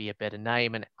would just be a better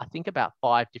name. And I think about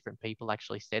 5 different people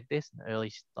actually said this in the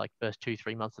early, first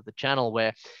 2-3 months of the channel,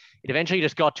 where it eventually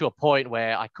just got to a point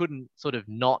where I couldn't sort of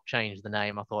not change the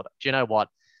name. I thought, do you know what?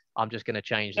 I'm just going to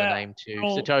change the name to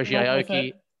Satoshi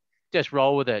Aoki. Just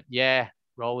roll with it. Yeah,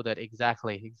 roll with it.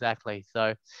 Exactly.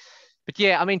 So, but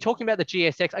yeah, I mean, talking about the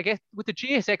GSX, I guess with the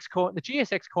GSX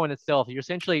coin itself,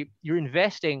 you're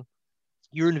investing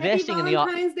in the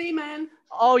Valentine's Day, man.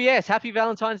 Oh yes, happy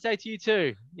Valentine's Day to you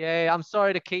too. Yeah, I'm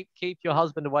sorry to keep your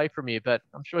husband away from you, but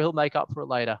I'm sure he'll make up for it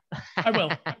later. I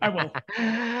will.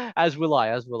 As will I.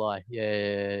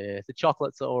 Yeah. The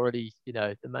chocolates are already,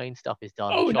 the main stuff is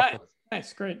done. Oh,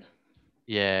 nice, great.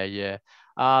 Yeah.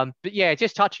 But yeah,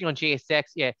 just touching on GSX.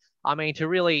 Yeah, I mean, to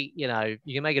really, you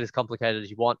can make it as complicated as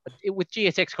you want, but with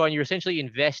GSX coin, you're essentially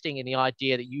investing in the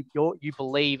idea that you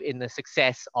believe in the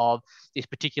success of this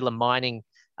particular mining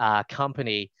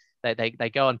company. They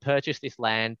go and purchase this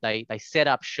land. They set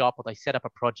up shop, or they set up a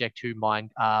project to mine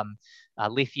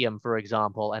lithium, for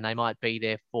example, and they might be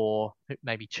there for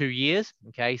maybe 2 years.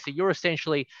 Okay, so you're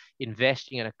essentially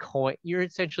investing in a coin. You're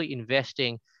essentially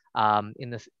investing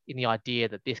in the idea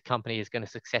that this company is going to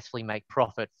successfully make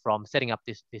profit from setting up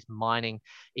this mining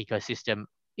ecosystem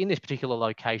in this particular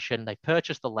location. They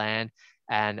purchase the land,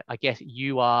 and I guess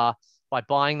you are, by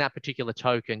buying that particular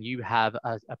token, you have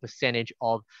a percentage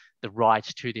of the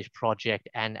rights to this project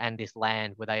and this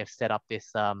land where they have set up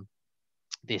this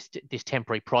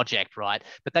temporary project, right?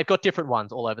 But they've got different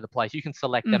ones all over the place. You can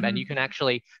select them, and you can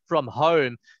actually, from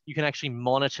home, you can actually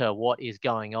monitor what is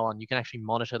going on. You can actually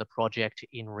monitor the project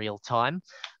in real time.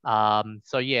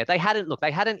 So yeah, they had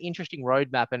an interesting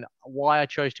roadmap, and why I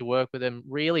chose to work with them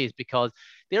really is because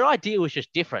their idea was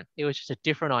just different. It was just a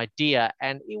different idea,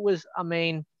 and it was, I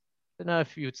mean, I don't know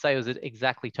if you would say it was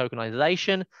exactly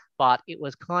tokenization, but it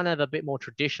was kind of a bit more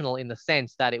traditional in the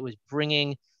sense that it was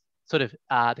bringing sort of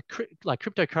like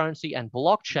cryptocurrency and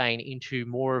blockchain into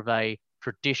more of a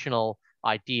traditional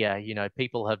idea. You know,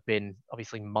 people have been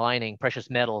obviously mining precious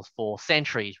metals for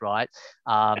centuries, right?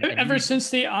 Ever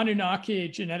since the Anunnaki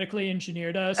genetically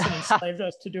engineered us and enslaved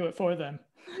us to do it for them.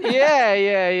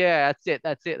 yeah.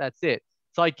 That's it.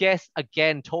 So I guess,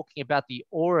 again, talking about the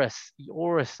Aurus,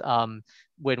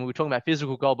 when we were talking about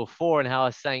physical gold before, and how I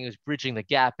was saying it was bridging the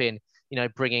gap in, you know,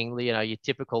 bringing, you know, your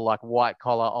typical like white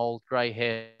collar, old gray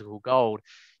hair gold,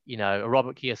 you know, a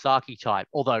Robert Kiyosaki type,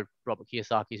 although Robert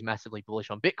Kiyosaki is massively bullish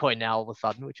on Bitcoin now all of a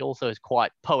sudden, which also is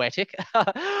quite poetic,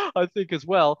 I think, as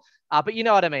well. But you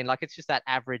know what I mean? Like, it's just that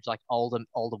average, like older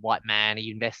white man.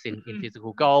 He invests in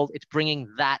physical gold. It's bringing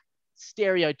that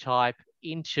stereotype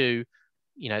into,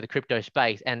 you know, the crypto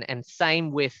space, and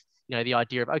same with, you know, the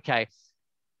idea of, okay,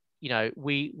 you know,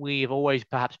 we have always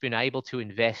perhaps been able to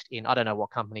invest in, I don't know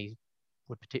what companies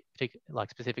would like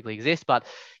specifically exist, but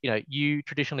you know, you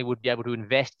traditionally would be able to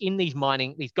invest in these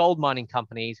gold mining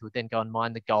companies who would then go and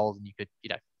mine the gold, and you could, you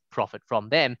know, profit from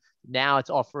them. Now it's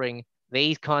offering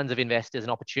these kinds of investors an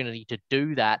opportunity to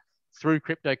do that through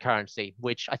cryptocurrency,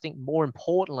 which I think more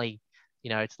importantly, you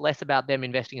know, it's less about them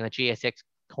investing in the GSX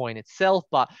coin itself,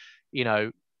 but you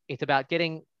know, it's about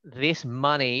getting this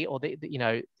money, or you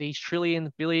know, these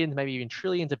trillions, billions, maybe even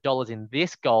trillions of dollars in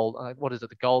this gold. What is it?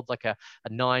 The gold's like a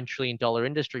 $9 trillion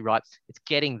industry, right? It's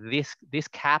getting this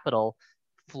capital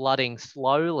flooding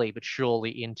slowly but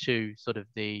surely into sort of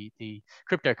the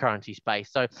cryptocurrency space.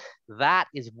 So that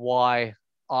is why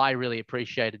I really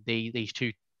appreciated these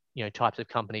two, you know, types of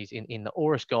companies in the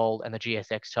Aurus Gold and the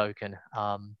GSX token.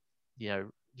 You know,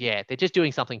 yeah, they're just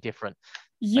doing something different.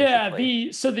 Yeah,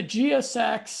 basically. so the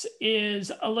GSX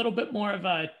is a little bit more of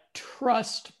a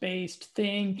trust-based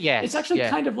thing. It's Yes, actually yeah,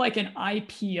 kind of like an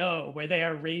IPO where they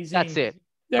are that's it.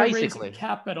 raising Basically,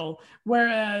 capital,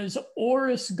 whereas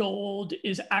Aurus Gold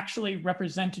is actually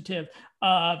representative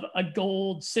of a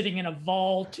gold sitting in a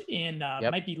vault in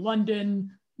yep, might be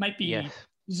London, might yes,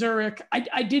 be Zurich. I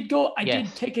yes,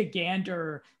 did take a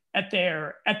gander at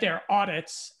their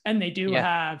audits, and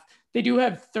yeah, they do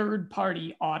have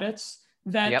third-party audits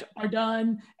that yep, are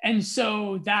done. And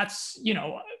so that's, you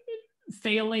know,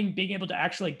 failing being able to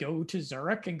actually go to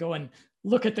Zurich and go and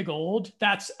look at the gold,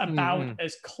 that's about mm-hmm.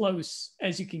 as close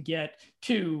as you can get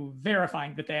to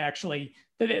verifying that they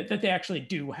actually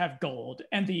do have gold,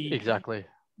 and Exactly.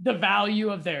 the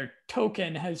value of their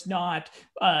token has not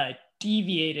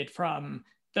deviated from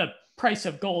the price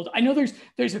of gold. I know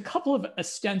there's a couple of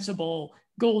ostensible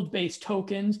gold-based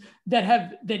tokens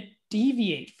that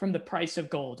deviate from the price of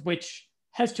gold, which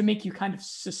has to make you kind of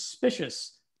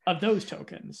suspicious of those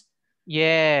tokens.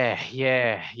 Yeah.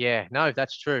 No,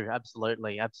 that's true.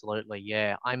 Absolutely.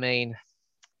 Yeah. I mean,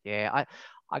 yeah. I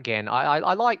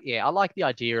like, I like the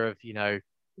idea of,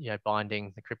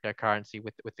 binding the cryptocurrency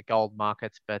with the gold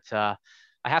markets, but I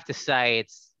have to say,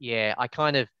 it's, yeah. I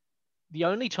kind of, the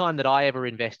only time that I ever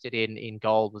invested in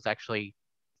gold was actually,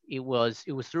 it was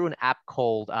through an app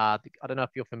called I don't know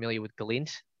if you're familiar with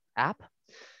Glint app.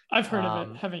 I've heard of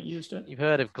it, Um, haven't used it. You've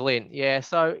heard of Glint, yeah.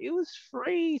 So it was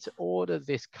free to order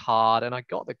this card, and I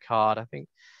got the card. I think,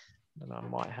 and I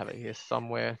might have it here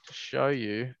somewhere to show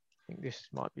you. I think this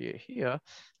might be it here.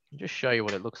 I'll just show you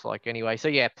what it looks like anyway. So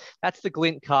yeah, that's the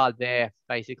Glint card there,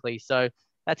 basically. So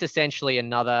that's essentially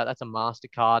that's a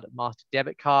MasterCard, Master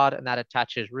debit card, and that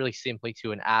attaches really simply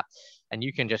to an app, and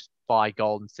you can just buy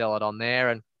gold and sell it on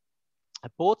there. And I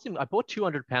bought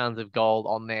 200 pounds of gold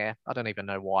on there. I don't even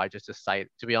know why, just to say,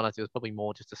 to be honest, it was probably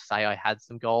more just to say I had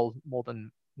some gold more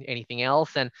than anything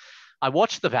else. And I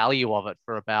watched the value of it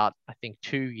for about, I think,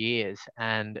 2 years.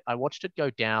 And I watched it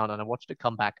go down and I watched it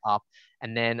come back up.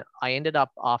 And then I ended up,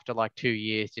 after like 2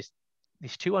 years, just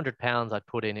this 200 pounds I'd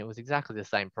put in, it was exactly the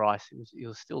same price. It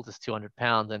was still just 200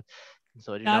 pounds. And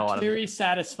so, you know Not what, very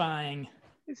satisfying.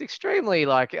 it's extremely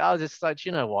like, I was just like,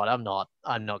 you know what, I'm not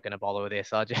going to bother with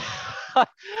this. I just,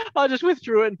 I just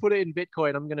withdrew it and put it in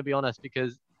Bitcoin. I'm going to be honest,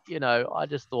 because, you know, I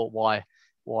just thought, why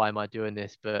am I doing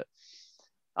this? But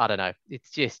I don't know.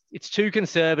 It's too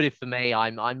conservative for me.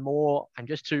 I'm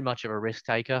just too much of a risk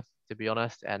taker, to be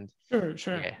honest. And Sure,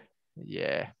 sure. yeah,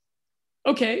 yeah.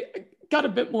 Okay, got a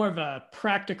bit more of a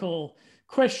practical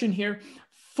question here.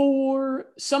 For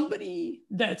somebody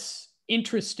that's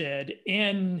interested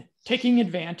in taking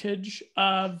advantage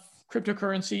of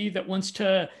cryptocurrency, that wants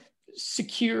to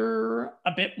secure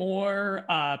a bit more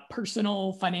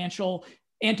personal financial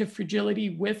anti-fragility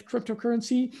with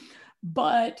cryptocurrency,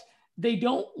 but they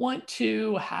don't want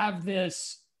to have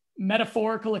this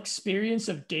metaphorical experience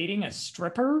of dating a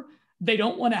stripper. They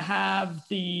don't want to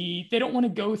they don't want to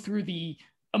go through the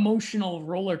emotional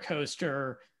roller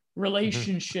coaster Mhm,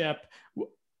 relationship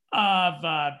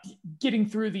of getting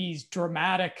through these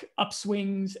dramatic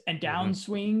upswings and mhm,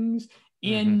 downswings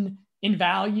mhm. in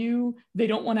value. They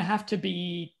don't want to have to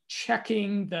be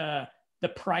checking the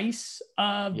price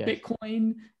of Yes.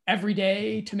 Bitcoin every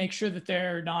day Mhm. to make sure that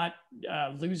they're not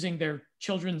losing their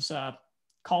children's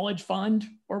college fund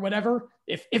or whatever.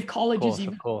 If college is Of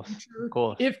even course, the of future,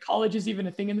 course. if college is even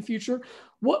a thing in the future,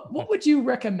 Mhm, what would you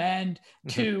recommend mhm,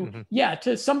 to, mhm. yeah,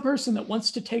 to some person that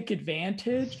wants to take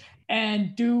advantage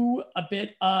and do a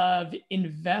bit of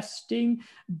investing,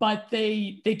 but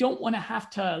they don't want to have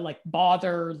to like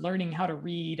bother learning how to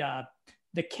read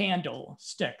the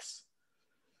candlesticks?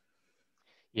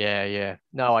 Yeah, yeah.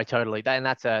 No, I totally. And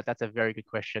that's a very good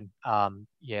question.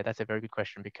 Yeah, that's a very good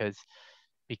question because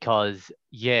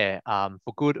yeah,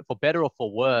 for better or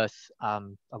for worse,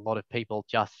 a lot of people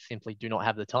just simply do not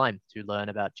have the time to learn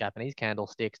about Japanese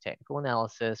candlesticks, technical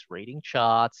analysis, reading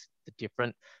charts, the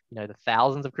different, you know, the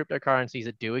thousands of cryptocurrencies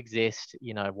that do exist,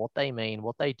 you know, what they mean,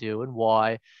 what they do, and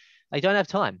why. They don't have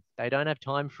time. They don't have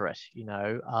time for it, you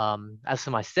know. As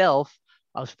for myself,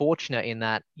 I was fortunate in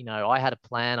that, you know, I had a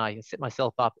plan. I set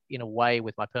myself up in a way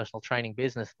with my personal training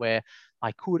business where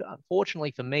I could,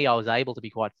 unfortunately for me, I was able to be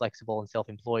quite flexible and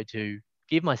self-employed to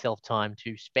give myself time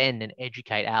to spend and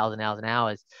educate hours and hours and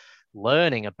hours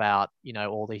learning about, you know,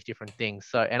 all these different things.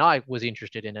 So, and I was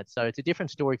interested in it. So it's a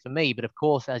different story for me. But of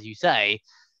course, as you say,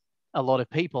 a lot of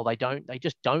people, they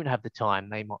just don't have the time.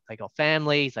 They got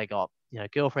families, they got, you know,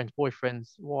 girlfriends, boyfriends,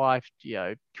 wife, you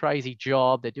know, crazy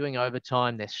job, they're doing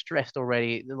overtime, they're stressed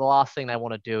already. The last thing they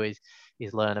want to do is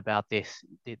learn about this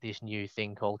new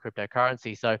thing called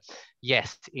cryptocurrency. So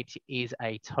yes, it is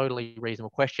a totally reasonable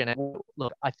question. And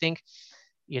look, I think,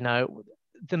 you know,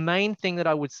 the main thing that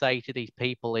I would say to these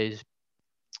people is,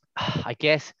 I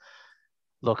guess,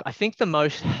 look, I think the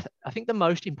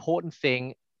most important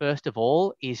thing first of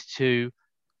all is to,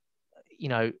 you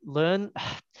know, learn.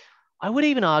 I would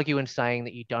even argue in saying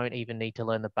that you don't even need to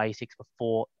learn the basics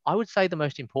before. I would say the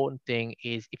most important thing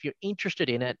is, if you're interested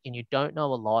in it and you don't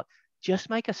know a lot,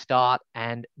 just make a start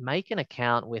and make an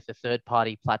account with a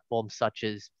third-party platform such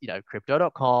as, you know,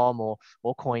 crypto.com or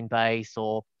Coinbase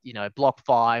or, you know,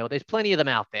 BlockFi, or there's plenty of them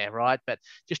out there, right? But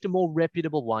just a more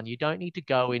reputable one. You don't need to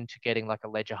go into getting like a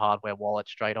Ledger hardware wallet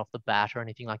straight off the bat or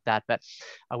anything like that. But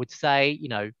I would say, you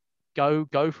know, go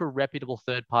for a reputable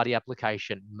third party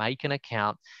application, make an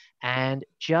account, and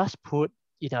just put,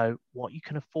 you know, what you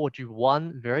can afford. Do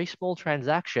one very small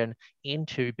transaction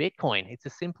into Bitcoin. It's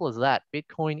as simple as that.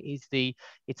 Bitcoin is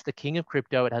it's the king of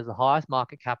crypto. It has the highest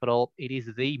market capital. It is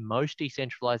the most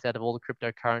decentralized out of all the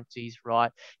cryptocurrencies,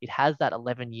 right? It has that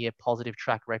 11-year positive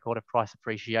track record of price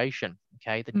appreciation.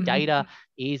 Okay, the data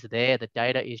Mhm. is there. The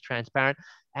data is transparent.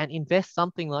 And invest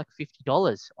something like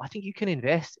 $50. I think you can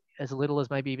invest as little as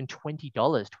maybe even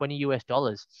 $20, 20 US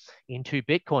dollars into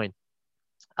Bitcoin.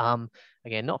 Um,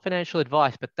 Again, not financial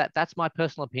advice, but that's my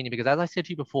personal opinion, because as I said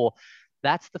to you before,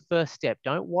 that's the first step.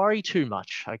 Don't worry too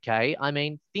much. Okay. I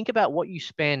mean, think about what you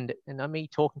spend. And I'm me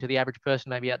talking to the average person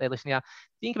maybe out there listening out.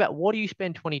 Think about, what do you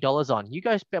spend $20 on? You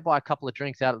go buy a couple of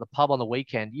drinks out at the pub on the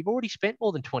weekend. You've already spent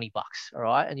more than $20. All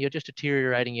right. And you're just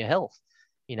deteriorating your health,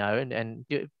 you know, and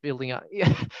building up.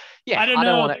 Yeah. Yeah. I don't I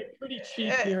don't know. want They're pretty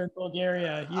cheap to. here in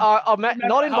Bulgaria. You remember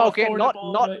Not in how Bulgaria,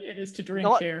 affordable it is to drink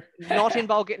not here. not in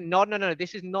Bulgaria. No, no, no.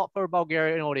 This is not for a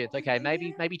Bulgarian audience. Okay,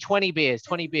 maybe 20 beers,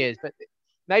 but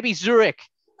maybe Zurich,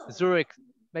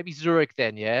 maybe Zurich.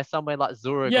 Then yeah, somewhere like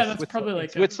Zurich or Yeah, that's probably In like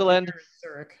a Switzerland. beer in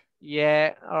Zurich.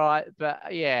 Yeah, all right,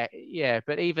 but yeah,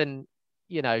 but even,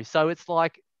 you know, so it's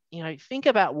like, you know, think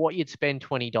about what you'd spend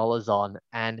 $20 on,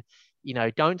 and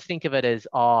don't think of it as,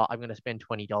 oh, I'm going to spend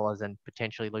 $20 and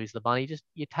potentially lose the money. Just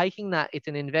you're taking that, it's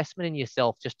an investment in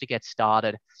yourself just to get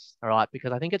started. All right.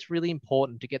 Because I think it's really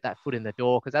important to get that foot in the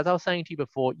door. Because as I was saying to you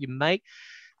before, you make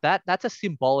that's a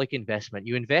symbolic investment.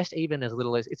 You invest even as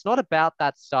little as, it's not about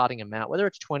that starting amount, whether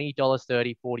it's $20,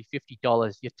 $30, $40,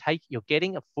 $50, you're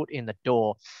getting a foot in the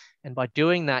door. And by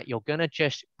doing that, you're going to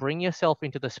just bring yourself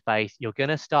into the space. You're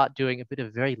going to start doing a bit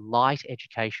of very light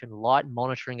education, light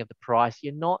monitoring of the price.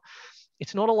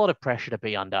 It's not a lot of pressure to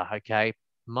be under, okay?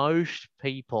 Most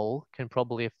people can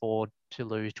probably afford to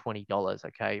lose $20,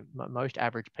 okay? Most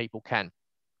average people can.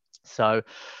 So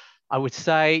I would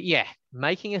say, yeah,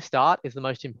 making a start is the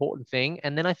most important thing.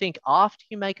 And then I think after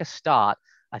you make a start,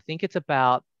 I think it's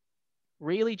about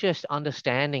really just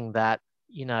understanding that,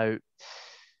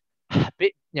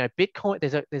 Bitcoin,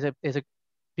 there's a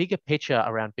bigger picture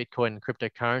around Bitcoin and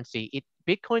cryptocurrency.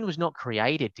 Bitcoin was not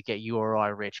created to get you or I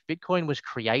rich. Bitcoin was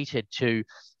created to,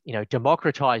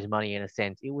 democratize money in a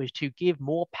sense. It was to give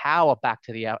more power back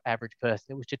to the average person.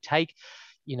 It was to take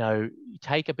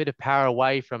a bit of power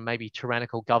away from maybe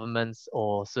tyrannical governments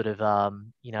or sort of,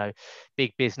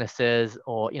 big businesses,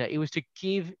 or, it was to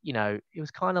give, it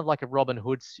was kind of like a Robin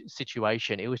Hood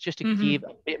situation. It was just to give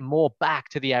a bit more back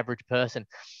to the average person.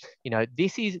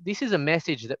 This is a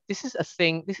message this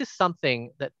is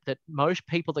something that most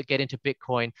people that get into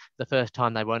Bitcoin the first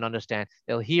time, they won't understand.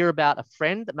 They'll hear about a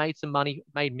friend that made some money,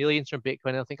 made millions from Bitcoin,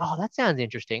 and they'll think, oh, that sounds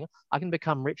interesting. I can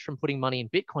become rich from putting money in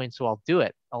Bitcoin, so I'll do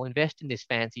it. I'll invest in this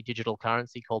fancy digital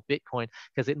currency called Bitcoin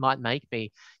because it might make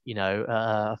me,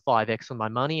 5x on my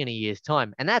money in a year's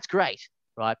time. And that's great,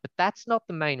 right? But that's not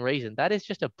the main reason. That is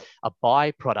just a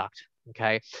byproduct,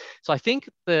 okay? So I think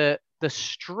the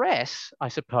stress, I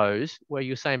suppose, where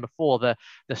you were saying before, the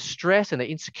stress and the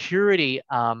insecurity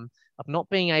of not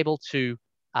being able to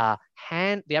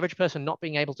the average person not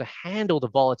being able to handle the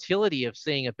volatility of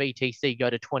seeing a BTC go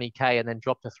to 20K and then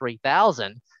drop to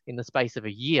 3,000 in the space of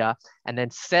a year, and then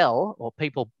sell, or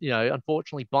people,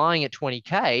 unfortunately buying at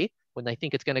 20K when they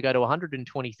think it's going to go to 100 in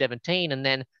 2017, and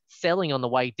then selling on the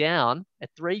way down at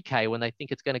 3K when they think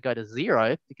it's going to go to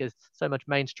zero because so much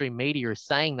mainstream media is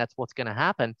saying that's what's going to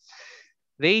happen.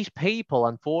 These people,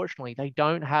 unfortunately, they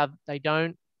get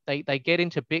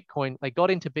into Bitcoin. They got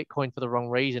into Bitcoin for the wrong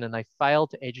reason, and they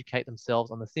failed to educate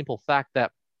themselves on the simple fact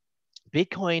that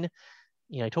Bitcoin,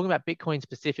 talking about Bitcoin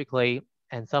specifically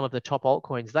and some of the top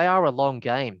altcoins, they are a long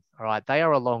game. All right. They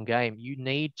are a long game. You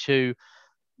need to,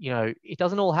 it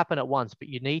doesn't all happen at once, but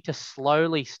you need to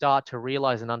slowly start to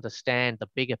realize and understand the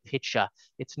bigger picture.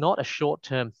 It's not a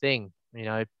short-term thing.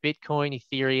 Bitcoin,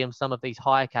 Ethereum, some of these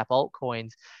higher cap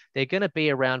altcoins, they're going to be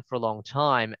around for a long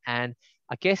time. And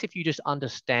I guess if you just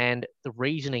understand the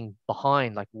reasoning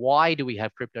behind, like, why do we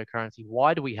have cryptocurrency?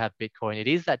 Why do we have Bitcoin? It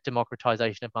is that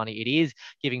democratization of money. It is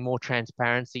giving more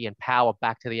transparency and power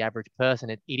back to the average person.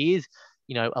 It is,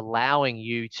 allowing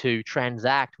you to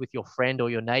transact with your friend or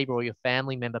your neighbor or your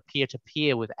family member peer to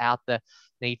peer without the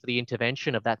need for the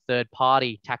intervention of that third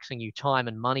party taxing you time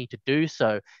and money to do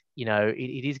so.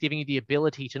 It is giving you the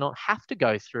ability to not have to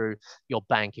go through your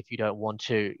bank if you don't want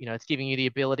to. It's giving you the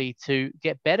ability to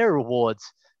get better rewards,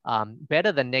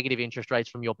 better than negative interest rates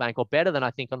from your bank, or better than,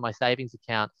 I think, on my savings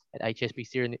account at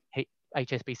HSBC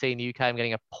in the UK, I'm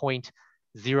getting a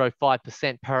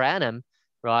 0.05% per annum,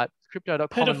 right?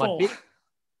 Crypto.com and my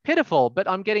pitiful, but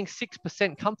I'm getting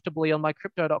 6% comfortably on my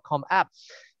Crypto.com app.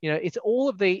 It's all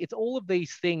of these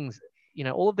things,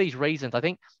 all of these reasons. I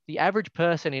think the average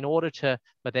person, in order for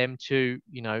them to,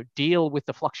 deal with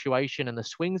the fluctuation and the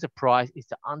swings of price, is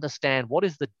to understand what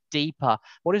is the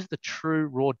true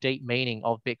raw deep meaning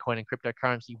of Bitcoin and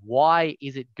cryptocurrency. Why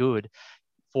is it good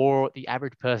for the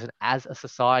average person as a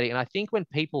society? And I think when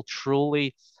people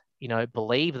truly,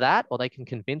 believe that, or they can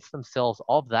convince themselves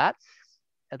of that,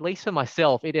 at least for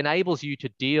myself, it enables you to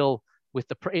deal with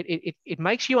it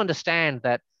makes you understand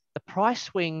that the price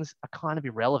swings are kind of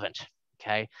irrelevant,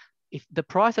 okay? If the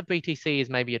price of BTC is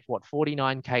maybe at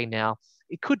 49K now,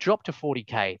 it could drop to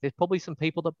 40K. There's probably some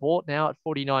people that bought now at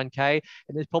 49K,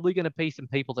 and there's probably going to be some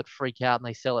people that freak out and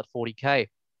they sell at 40K.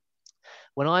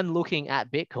 When I'm looking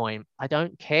at Bitcoin, I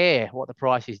don't care what the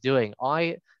price is doing.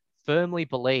 I firmly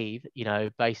believe,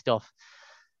 based off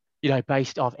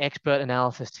expert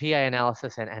analysis, TA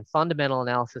analysis, and fundamental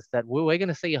analysis, that we're going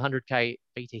to see 100K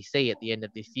BTC at the end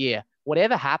of this year.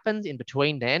 Whatever happens in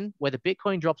between then, whether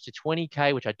Bitcoin drops to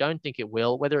 20K, which I don't think it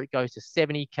will, whether it goes to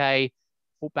 70K,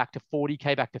 back to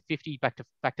 40K, back to 50, back to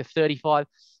 35,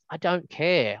 I don't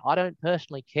care. I don't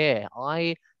personally care.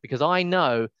 Because I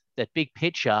know that big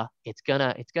picture, it's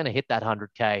gonna hit that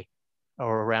 100K.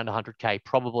 or around 100K,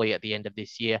 probably at the end of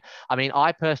this year. I mean,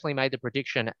 I personally made the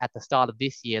prediction at the start of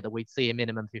this year that we'd see a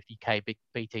minimum 50K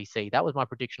BTC. That was my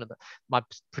prediction. My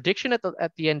prediction at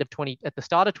the end of at the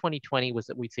start of 2020 was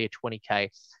that we'd see a 20K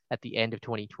at the end of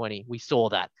 2020. We saw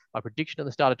that. My prediction at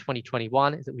the start of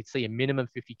 2021 is that we'd see a minimum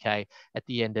 50K at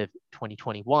the end of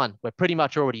 2021. We're pretty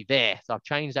much already there. So I've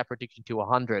changed that prediction to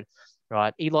 100,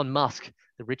 right? Elon Musk,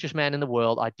 the richest man in the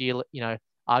world,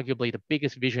 arguably the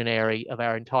biggest visionary of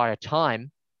our entire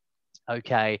time,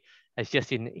 okay, has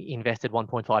just invested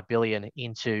 1.5 billion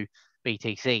into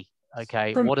BTC.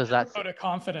 Okay, From what does that? Vote of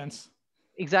confidence.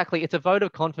 Exactly, it's a vote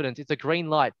of confidence. It's a green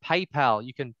light. PayPal,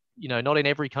 you can, not in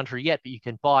every country yet, but you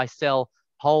can buy, sell,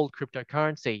 hold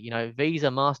cryptocurrency. Visa,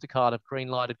 MasterCard have green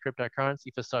lighted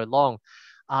cryptocurrency for so long.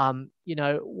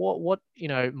 What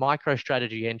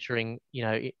MicroStrategy entering,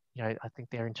 I think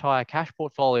their entire cash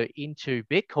portfolio into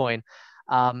Bitcoin.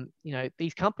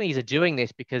 These companies are doing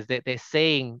this because they're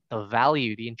seeing the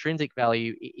value, the intrinsic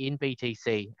value in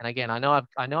BTC. And again, I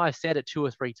know I've said it 2 or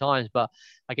 3 times, but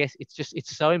I guess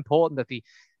it's so important that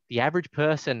the average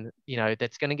person,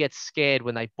 that's going to get scared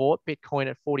when they bought Bitcoin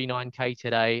at 49K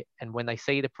today, and when they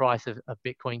see the price of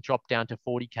Bitcoin drop down to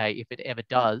 40K, if it ever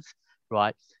does,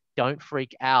 right? Don't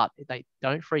freak out. They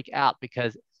don't freak out,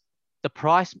 because the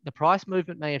price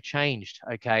movement may have changed,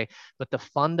 okay, but the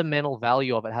fundamental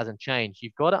value of it hasn't changed.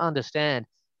 You've got to understand,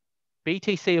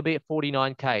 BTC will be at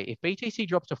 49K. If BTC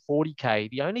drops to 40K,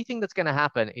 the only thing that's going to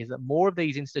happen is that more of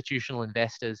these institutional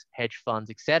investors, hedge funds,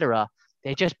 etc.,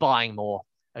 they're just buying more,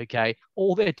 okay?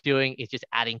 All they're doing is just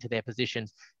adding to their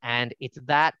positions, and it's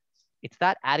that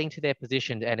adding to their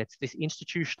position, and it's this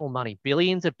institutional money,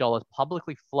 billions of dollars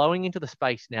publicly flowing into the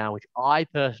space now, which I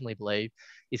personally believe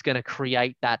is going to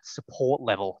create that support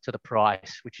level to the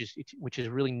price, which has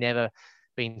really never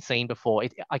been seen before.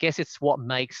 I guess it's what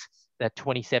makes that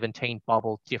 2017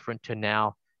 bubble different to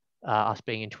now, us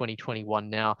being in 2021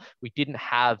 now. We didn't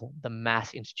have the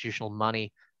mass institutional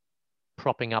money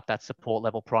propping up that support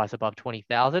level price above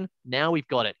 20,000. Now we've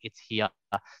got it. It's here.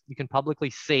 You can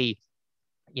publicly see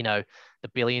the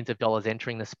billions of dollars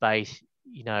entering the space.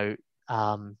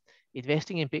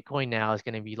 Investing in Bitcoin now is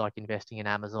going to be like investing in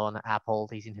Amazon, Apple,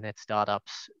 these internet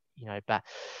startups,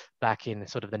 back in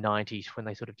sort of the 90s when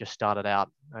they sort of just started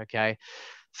out. Okay.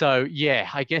 So yeah,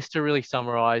 I guess to really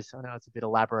summarize, I know it's a bit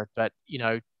elaborate, but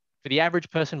for the average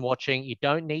person watching, you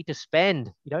don't need to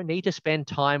spend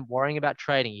time worrying about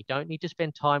trading. You don't need to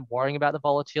spend time worrying about the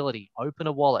volatility. Open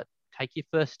a wallet. Take your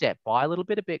first step, buy a little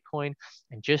bit of Bitcoin,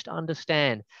 and just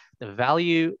understand the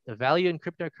value in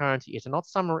cryptocurrency is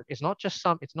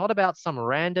it's not about some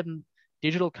random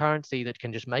digital currency that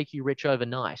can just make you rich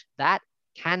overnight. That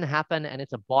can happen, and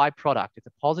it's a byproduct. It's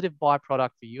a positive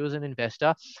byproduct for you as an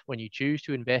investor when you choose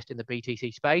to invest in the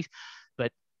BTC space.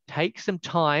 But take some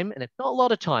time, and it's not a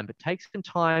lot of time, but take some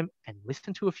time and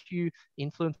listen to a few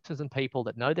influencers and people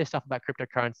that know their stuff about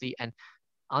cryptocurrency, and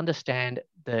understand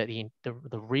the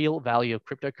real value of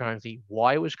cryptocurrency,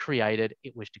 why it was created.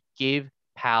 It was to give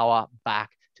power back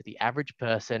to the average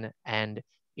person, and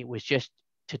it was just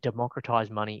to democratize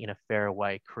money in a fairer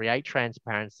way, create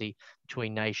transparency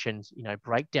between nations,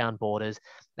 break down borders,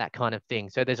 that kind of thing.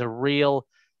 So there's a real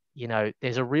value,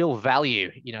 there's a real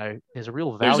value. There's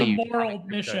a moral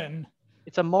mission.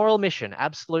 It's a moral mission,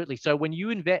 absolutely. So when you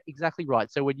invest, exactly right.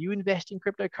 So when you invest in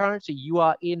cryptocurrency, you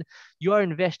are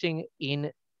investing in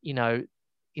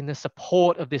in the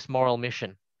support of this moral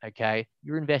mission. Okay,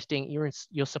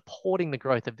 you're supporting the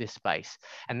growth of this space,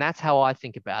 and that's how I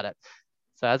think about it.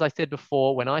 So as I said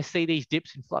before, when I see these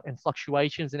dips and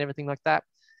fluctuations and everything like that,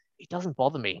 it doesn't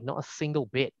bother me, not a single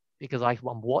bit, because I'm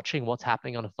watching what's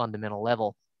happening on a fundamental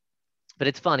level. But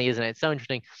it's funny, isn't it? It's so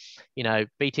interesting.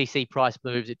 BTC price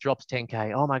moves, it drops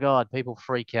 10K. Oh my God, people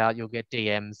freak out. You'll get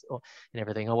DMs and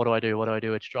everything. Oh, what do I do? What do I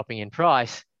do? It's dropping in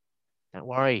price. Don't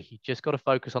worry. You just got to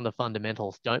focus on the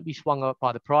fundamentals. Don't be swung up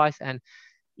by the price. And,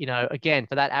 again,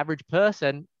 for that average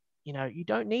person, you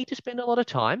don't need to spend a lot of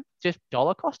time, just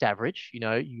dollar cost average.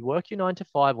 You work your 9 to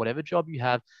 5, whatever job you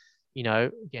have.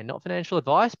 Again, not financial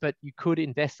advice, but you could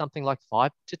invest something like 5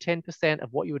 to 10% of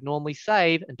what you would normally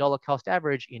save and dollar cost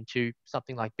average into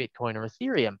something like Bitcoin or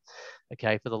Ethereum,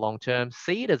 okay, for the long term.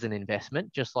 See it as an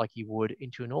investment, just like you would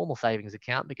into a normal savings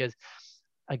account, because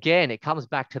again, it comes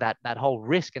back to that whole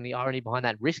risk and the irony behind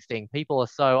that risk thing. People are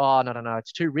so, oh, no,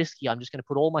 it's too risky. I'm just going to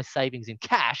put all my savings in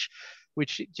cash,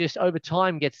 which just over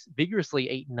time gets vigorously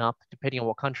eaten up, depending on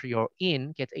what country you're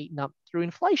in, gets eaten up through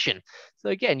inflation.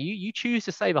 So again, you choose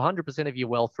to save 100% of your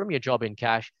wealth from your job in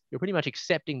cash. You're pretty much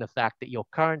accepting the fact that your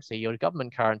currency, your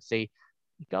government currency,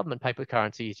 government paper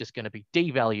currency is just going to be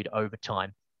devalued over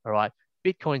time. All right.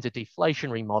 Bitcoin's a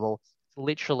deflationary model. It's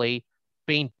literally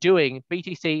been doing.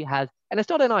 BTC has, and it's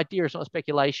not an idea, it's not a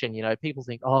speculation. People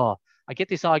think, oh, I get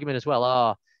this argument as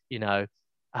well. You know,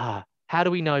 how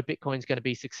do we know Bitcoin's going to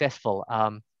be successful?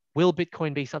 Will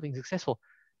Bitcoin be something successful?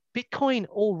 Bitcoin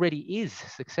already is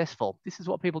successful. This is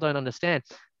what people don't understand.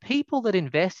 People that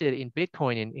invested in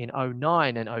Bitcoin in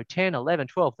 09 and 010, 11,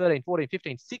 12, 13, 14,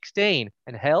 15, 16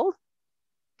 and held,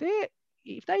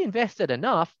 if they invested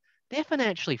enough, they're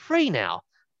financially free now.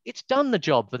 It's done the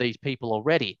job for these people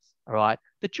already. All right.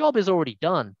 The job is already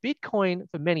done. Bitcoin,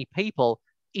 for many people,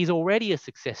 is already a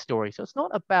success story. So it's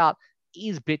not about,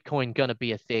 is Bitcoin going to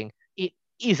be a thing? It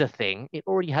is a thing. It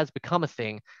already has become a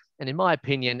thing. And in my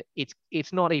opinion,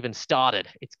 it's not even started.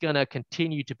 It's going to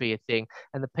continue to be a thing.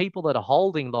 And the people that are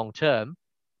holding long term,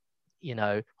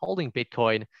 holding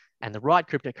Bitcoin and the right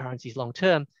cryptocurrencies long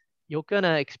term, you're going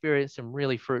to experience some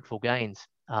really fruitful gains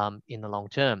in the long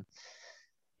term.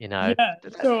 Yeah.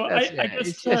 So I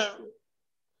guess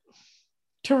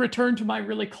to return to my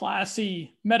really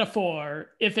classy metaphor,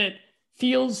 if it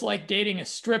feels like dating a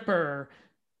stripper,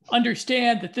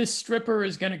 understand that this stripper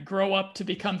is going to grow up to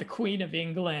become the Queen of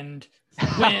England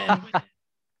when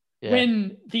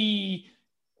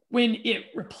when it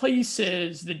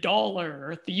replaces the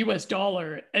dollar, the US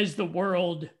dollar, as the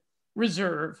world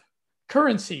reserve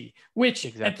currency, which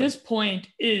at this point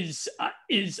is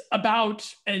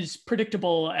about as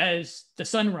predictable as the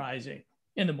sun rising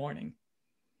in the morning.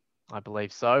 I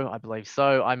believe so. I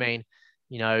mean,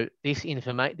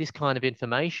 this kind of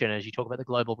information, as you talk about the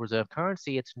global reserve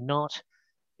currency, it's not,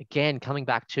 again, coming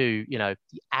back to, the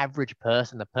average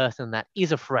person, the person that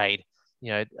is afraid,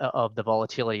 of the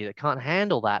volatility, that can't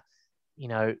handle that.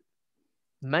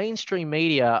 Mainstream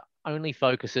media only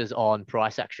focuses on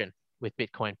price action with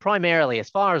Bitcoin primarily, as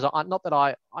far as I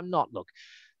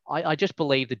just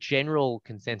believe the general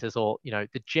consensus, or,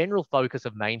 the general focus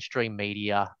of mainstream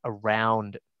media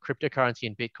around cryptocurrency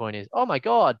and Bitcoin is, oh my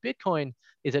God, Bitcoin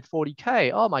is at 40K.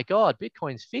 Oh my God,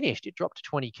 Bitcoin's finished. It dropped to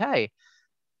 20K.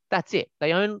 That's it.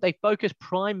 They focus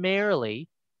primarily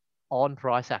on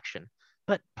price action.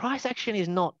 But price action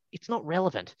it's not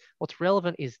relevant. What's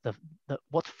relevant is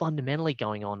what's fundamentally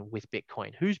going on with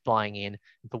Bitcoin. Who's buying in,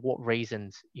 for what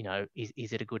reasons,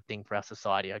 is it a good thing for our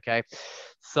society? Okay.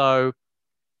 So,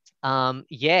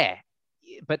 yeah,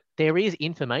 but there is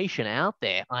information out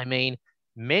there. I mean,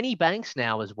 many banks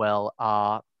now as well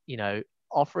are,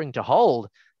 offering to hold.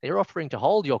 They're offering to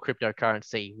hold your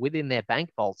cryptocurrency within their bank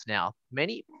vaults now.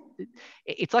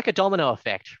 It's like a domino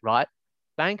effect, right?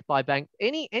 Bank by bank,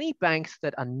 any banks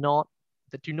that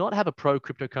do not have a pro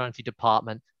cryptocurrency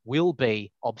department will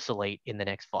be obsolete in the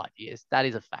next 5 years. That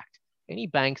is a fact. Any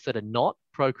banks that are not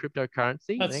pro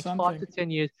cryptocurrency in the next 5 to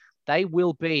 10 years, they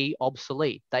will be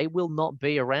obsolete. They will not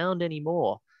be around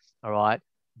anymore. All right.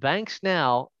 Banks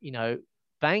now, you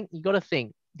got to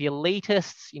think, the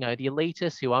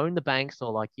elitists who own the banks,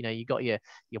 or you got your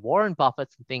Warren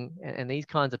Buffetts and these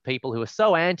kinds of people who are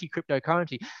so anti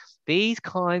cryptocurrency. These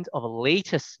kinds of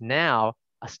elitists now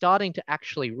are starting to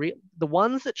actually the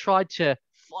ones that tried to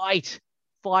fight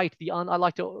I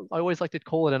always like to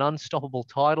call it an unstoppable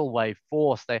tidal wave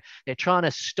force. They're trying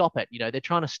to stop it. They're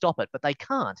trying to stop it, but they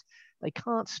can't. They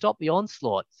can't stop the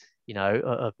onslaught,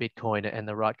 of Bitcoin and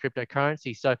the right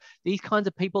cryptocurrency. So these kinds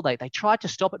of people, they tried to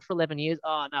stop it for 11 years.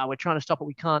 Oh no, we're trying to stop it.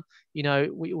 We can't.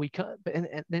 We can't.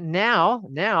 And then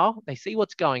now they see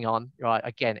what's going on. Right?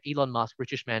 Again, Elon Musk,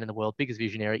 richest man in the world, biggest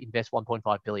visionary, invests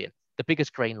 1.5 billion, the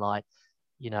biggest green light.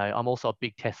 I'm also a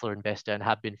big Tesla investor and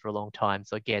have been for a long time.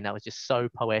 So again, that was just so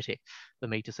poetic for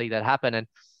me to see that happen. And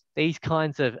these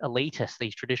kinds of elitists,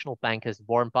 these traditional bankers,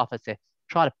 Warren Buffett, they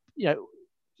try to,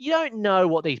 you don't know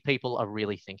what these people are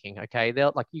really thinking. Okay.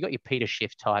 They're like, you got your Peter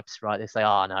Schiff types, right? They say,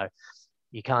 oh no,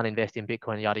 you can't invest in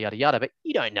Bitcoin, yada, yada, yada, but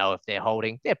you don't know if they're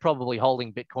probably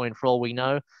holding Bitcoin for all we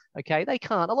know. Okay. They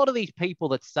can't, a lot of these people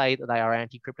that say that they are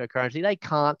anti-cryptocurrency,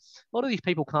 a lot of these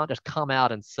people can't just come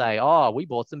out and say, oh, we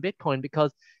bought some Bitcoin,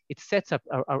 because it sets up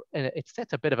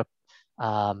a bit of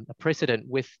a precedent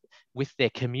with their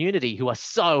community, who are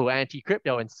so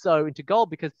anti-crypto and so into gold,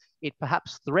 because it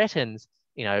perhaps threatens,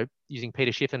 using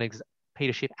Peter Schiff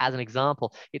as an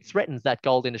example, it threatens that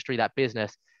gold industry, that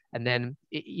business. And then,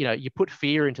 you put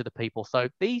fear into the people. So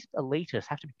these elitists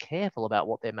have to be careful about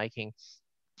what they're making,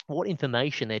 what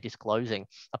information they're disclosing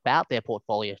about their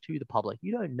portfolio to the public.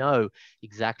 You don't know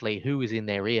exactly who is in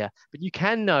their ear, but you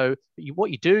can know,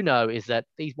 what you do know is that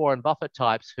these Warren Buffett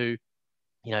types who,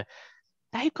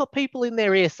 they've got people in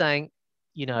their ear saying,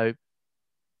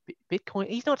 Bitcoin,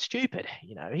 he's not stupid.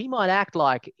 He might act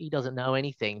like he doesn't know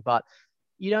anything, but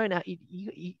you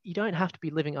don't have to be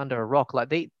living under a rock.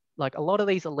 like a lot of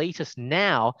these elitists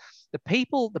now, the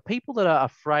people that are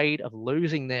afraid of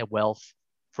losing their wealth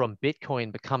from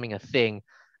Bitcoin becoming a thing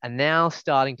are now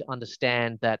starting to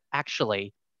understand that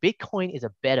actually Bitcoin is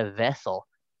a better vessel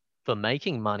for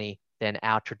making money than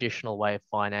our traditional way of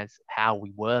finance, how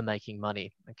we were making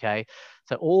money. Okay.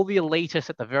 So all the elitists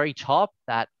at the very top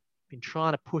that have been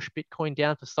trying to push Bitcoin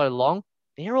down for so long,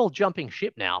 they're all jumping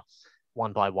ship now,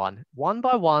 one by one. One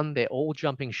by one, they're all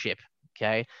jumping ship.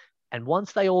 Okay. And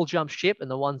once they all jump ship and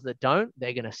the ones that don't,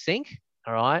 they're going to sink.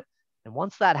 All right. And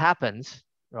once that happens,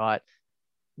 right,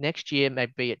 next year,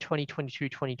 maybe at 2022,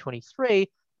 2023,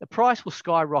 the price will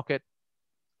skyrocket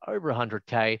over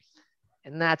 100K.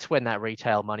 And that's when that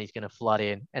retail money is going to flood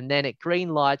in. And then it green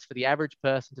lights for the average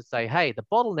person to say, hey, the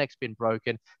bottleneck's been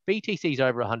broken. BTC's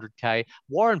over 100K.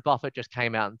 Warren Buffett just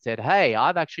came out and said, hey,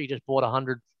 I've actually just bought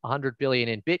 100 billion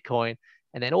in Bitcoin.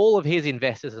 And then all of his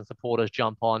investors and supporters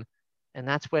jump on. And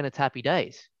that's when it's happy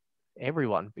days.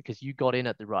 Everyone, because you got in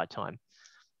at the right time.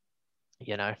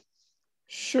 You know?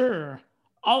 Sure.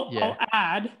 Yeah. I'll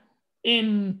add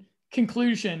in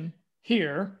conclusion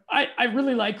here. I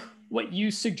really like what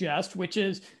you suggest, which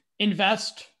is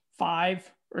invest 5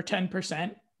 or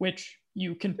 10%, which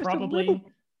you can Just a probably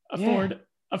little. afford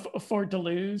afford to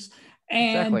lose.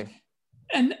 And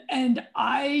Exactly. and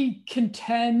I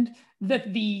contend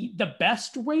that the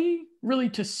best way really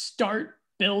to start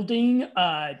building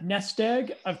a nest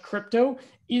egg of crypto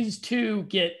is to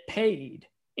get paid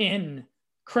in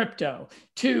crypto,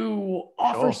 to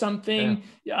offer Sure. Yeah. something.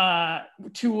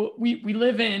 We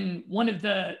live in one of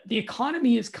the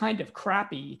economy is kind of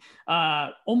crappy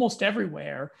almost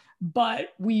everywhere, but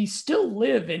we still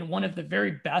live in one of the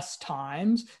very best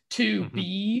times to Mm-hmm.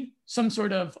 be some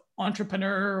sort of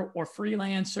entrepreneur or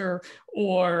freelancer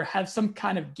or have some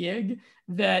kind of gig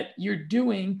that you're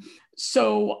doing.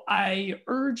 So I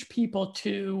urge people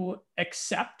to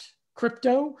accept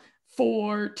crypto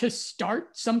to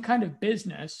start some kind of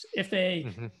business if they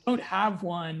Mm-hmm. don't have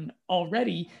one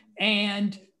already,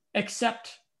 and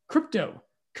accept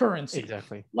cryptocurrency.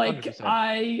 Exactly. Like 100%.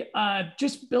 I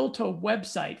just built a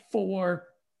website for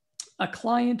a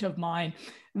client of mine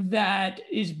that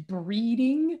is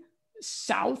breeding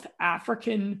South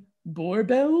African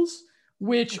boorbells,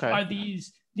 which Okay. are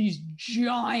these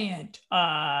giant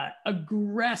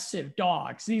aggressive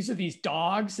dogs. These are these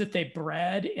dogs that they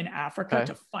bred in Africa Okay.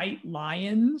 to fight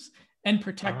lions and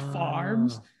protect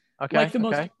farms, Oh, okay. like the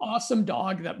most Okay. awesome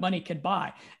dog that money can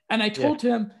buy. And I Yeah. told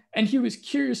him, and he was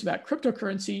curious about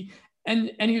cryptocurrency,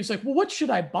 and he was like, well, what should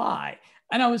I buy?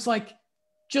 And I was like,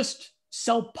 just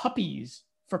sell puppies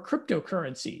for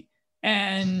cryptocurrency.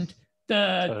 And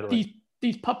Totally.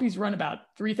 these puppies run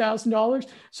about $3,000.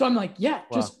 So I'm like, yeah,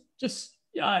 Wow. just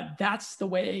that's the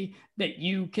way that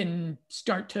you can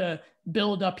start to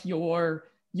build up your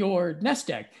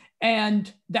nest egg.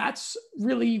 And that's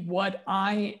really what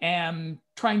I am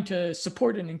trying to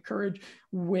support and encourage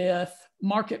with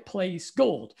Marketplace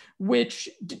Gold, which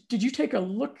did you take a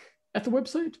look at the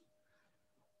website?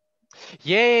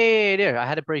 Yeah. I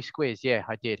had a brief squeeze. Yeah,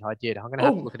 I did. I did. I'm gonna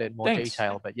have to Oh, look at it in more thanks.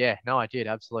 detail, but yeah, no, I did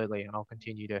absolutely, and I'll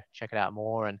continue to check it out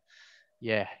more. And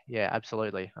yeah,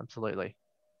 absolutely, absolutely.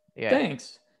 Yeah.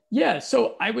 Thanks. Yeah,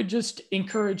 so I would just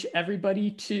encourage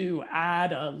everybody to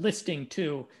add a listing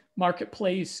to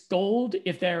Marketplace Gold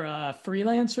if they're a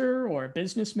freelancer or a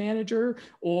business manager,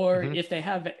 or Mm-hmm. if they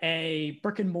have a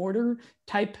brick and mortar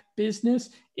type business.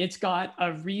 It's got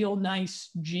a real nice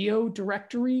geo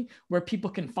directory where people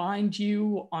can find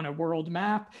you on a world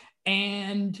map.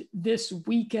 And this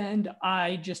weekend,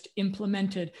 I just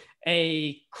implemented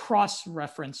a cross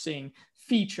referencing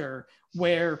feature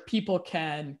where people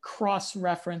can cross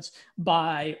reference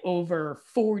by over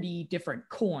 40 different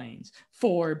coins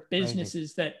for Amazing.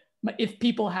 businesses that if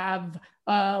people have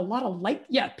a lot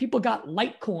of people got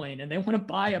Litecoin and they want to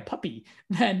buy a puppy,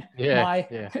 then Yeah. my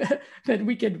Yeah. then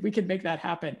we could make that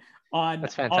happen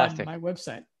That's on fantastic. my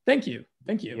website. Thank you.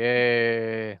 Thank you.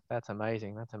 Yeah, that's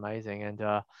amazing. That's amazing.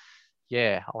 And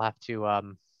yeah,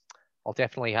 I'll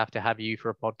definitely have to have you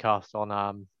for a podcast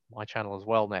on my channel as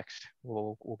well next.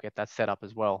 We'll get that set up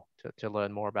as well to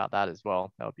learn more about that as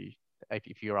well. That would be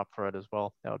if you're up for it as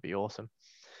well. That would be awesome.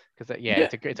 Because yeah,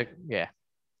 Yeah.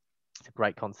 it's a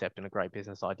great concept and a great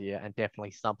business idea, and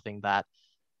definitely something that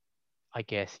I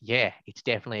guess yeah, it's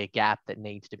definitely a gap that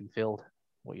needs to be filled.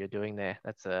 What you're doing there,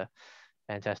 that's a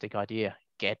fantastic idea.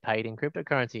 Get paid in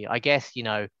cryptocurrency. I guess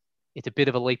it's a bit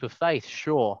of a leap of faith,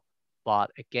 sure,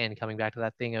 but again, coming back to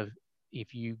that thing of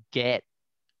if you get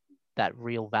that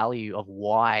real value of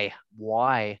why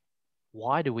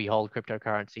do we hold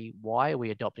cryptocurrency? Why are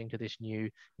we adopting to this new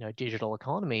digital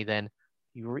economy? Then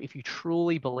if you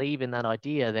truly believe in that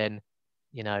idea, then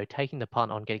taking the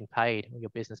punt on getting paid, or your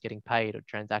business getting paid or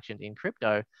transactions in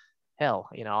crypto, hell,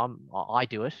 I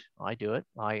do it.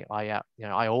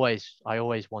 I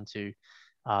always want to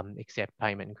accept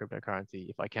payment in cryptocurrency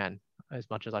if I can, as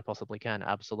much as I possibly can.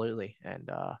 Absolutely.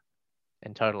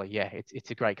 And totally, yeah,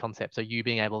 it's a great concept. So you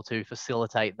being able to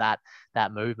facilitate that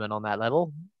movement on that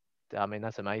level, I mean,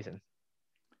 that's amazing.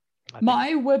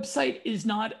 My website is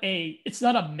it's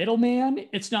not a middleman.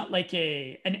 It's not like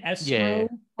an escrow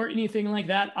or anything like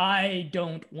that. I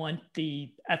don't want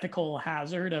the ethical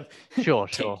hazard of sure.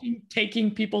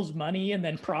 taking people's money and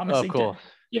then Of promising to course.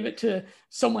 give it to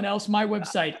someone else. My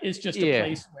website is just a Yeah.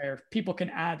 place where people can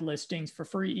add listings for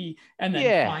free and then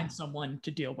Yeah. find someone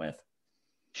to deal with.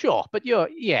 Sure, but you're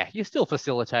still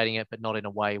facilitating it, but not in a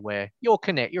way where you're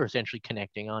essentially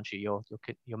connecting, aren't you?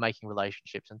 You're making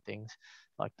relationships and things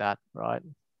like that, right?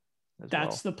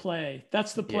 That's the play.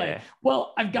 That's the play. Yeah.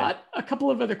 Well, I've got a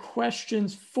couple of other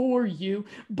questions for you,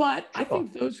 but I Sure.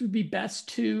 think those would be best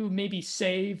to maybe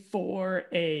save for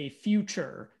a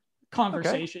future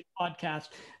conversation podcast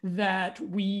that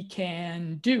we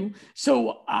can do.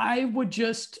 So I would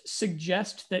just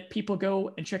suggest that people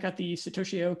go and check out the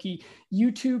Satoshi Aoki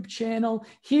YouTube channel.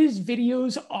 His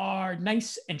videos are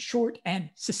nice and short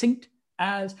and succinct,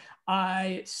 as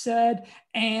I said.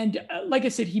 And like I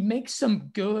said, he makes some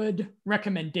good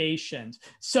recommendations.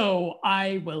 So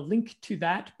I will link to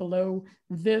that below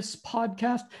this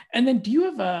podcast. And then do you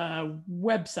have a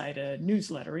website, a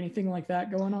newsletter, anything like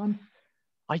that going on?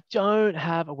 I don't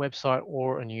have a website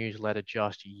or a newsletter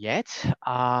just yet.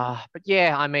 But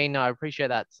yeah, I mean, I appreciate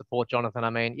that support, Jonathan. I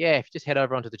mean, yeah, if you just head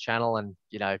over onto the channel and,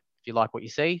 if you like what you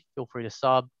see, feel free to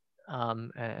sub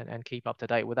and keep up to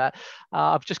date with that.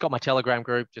 I've just got my Telegram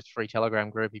group, just free Telegram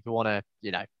group. If you want to,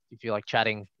 if you like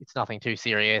chatting, it's nothing too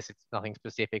serious. It's nothing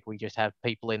specific. We just have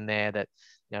people in there that,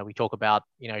 we talk about,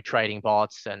 trading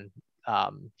bots and,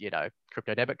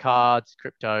 crypto debit cards,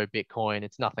 crypto, Bitcoin.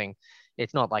 It's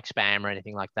not like spam or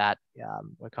anything like that.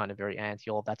 We're kind of very anti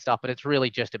all of that stuff, but it's really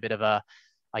just a bit of a,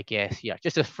 I guess,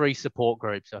 just a free support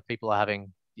group. So if people are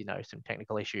having, some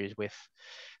technical issues with,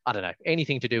 I don't know,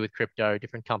 anything to do with crypto,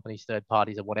 different companies, third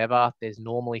parties or whatever, there's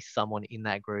normally someone in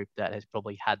that group that has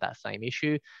probably had that same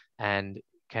issue and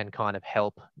can kind of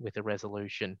help with a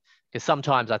resolution. Because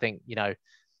sometimes I think,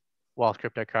 whilst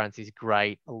cryptocurrency is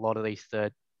great, a lot of these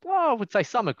I would say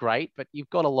some are great, but you've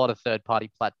got a lot of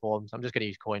third-party platforms. I'm just going to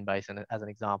use Coinbase as an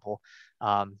example.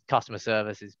 Customer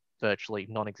service is virtually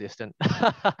non-existent.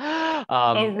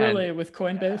 Really? With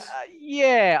Coinbase?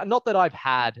 Yeah, not that I've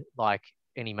had like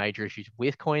any major issues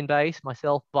with Coinbase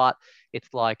myself, but it's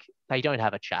like they don't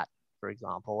have a chat, for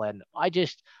example. And I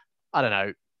don't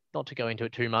know, not to go into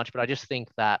it too much, but I just think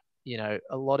that, a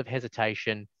lot of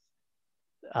hesitation.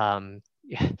 I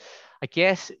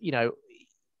guess,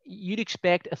 you'd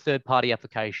expect a third-party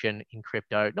application in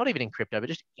crypto, not even in crypto, but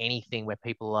just anything where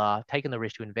people are taking the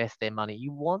risk to invest their money.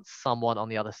 You want someone on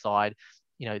the other side,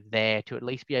 there to at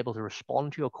least be able to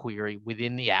respond to your query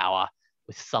within the hour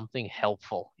with something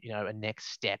helpful, a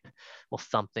next step or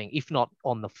something, if not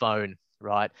on the phone,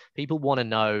 right? People want to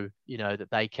know, that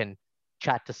they can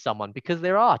chat to someone because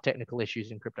there are technical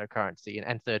issues in cryptocurrency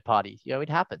and third parties. It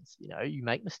happens. You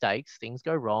make mistakes, things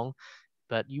go wrong,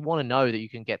 but you want to know that you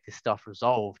can get this stuff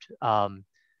resolved.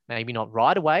 Maybe not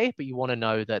right away, but you want to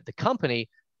know that the company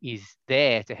is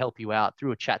there to help you out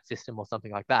through a chat system or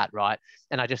something like that, right?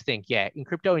 And I just think, in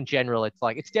crypto in general, it's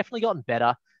like, it's definitely gotten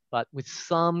better, but with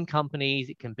some companies,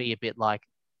 it can be a bit like,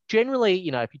 generally,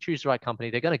 if you choose the right company,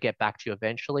 they're going to get back to you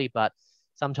eventually, but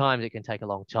sometimes it can take a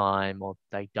long time, or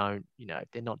they don't,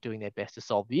 they're not doing their best to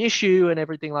solve the issue and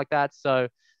everything like that. So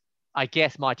I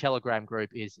guess my Telegram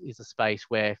group is a space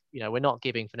where, we're not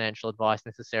giving financial advice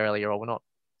necessarily, or we're not,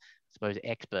 I suppose,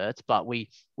 experts, but we're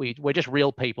just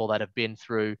real people that have been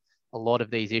through a lot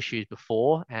of these issues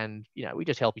before, and we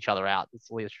just help each other out. It's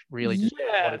really just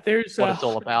there's what it's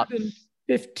all about.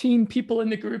 15 people in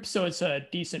the group, so it's a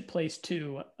decent place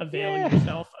to avail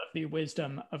yourself of the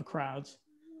wisdom of crowds.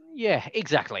 Yeah,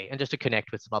 exactly. And just to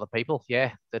connect with some other people,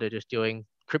 that are just doing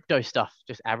crypto stuff,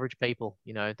 just average people,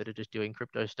 that are just doing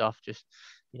crypto stuff, just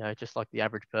like the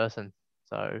average person.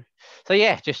 So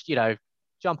yeah, just,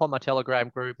 jump on my Telegram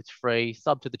group. It's free.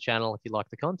 Sub to the channel if you like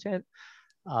the content.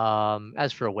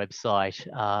 As for a website,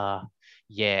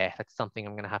 that's something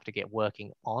I'm going to have to get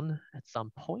working on at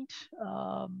some point.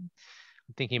 I'm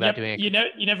thinking about doing you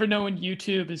never know when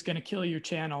YouTube is going to kill your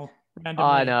channel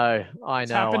randomly. I know.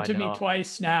 It's happened to me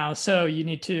twice now, so you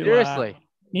need to seriously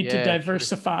to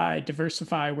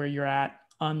diversify where you're at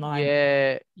online.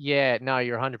 No,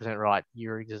 you're 100% right.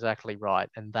 You're exactly right.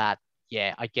 And that,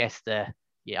 I guess the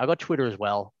yeah, I got Twitter as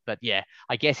well. But yeah,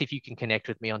 I guess if you can connect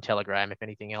with me on Telegram, if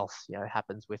anything else,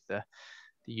 happens with the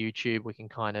YouTube, we can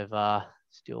kind of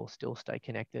still stay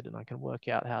connected, and I can work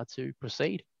out how to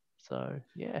proceed. So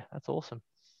yeah, that's awesome.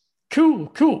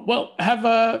 Cool. Well, have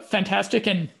a fantastic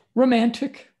and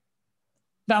romantic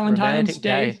Valentine's Romantic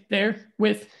Day day. there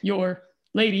with your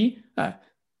lady.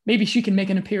 Maybe she can make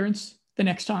an appearance the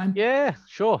next time. Yeah,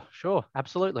 sure.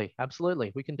 Absolutely.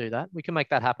 We can do that. We can make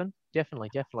that happen. Definitely.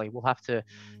 We'll have to,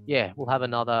 yeah, we'll have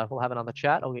another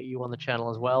chat. I'll get you on the channel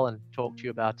as well and talk to you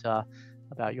about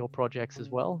your projects as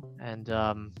well. And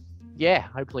yeah,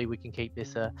 hopefully we can keep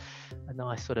this a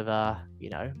nice sort of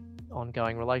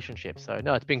ongoing relationship. So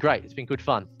no, it's been great. It's been good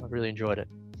fun. I've really enjoyed it.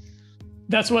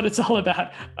 That's what it's all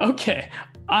about. Okay.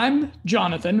 I'm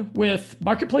Jonathan with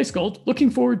Marketplace Gold. Looking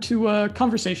forward to a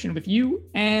conversation with you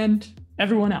and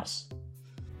everyone else.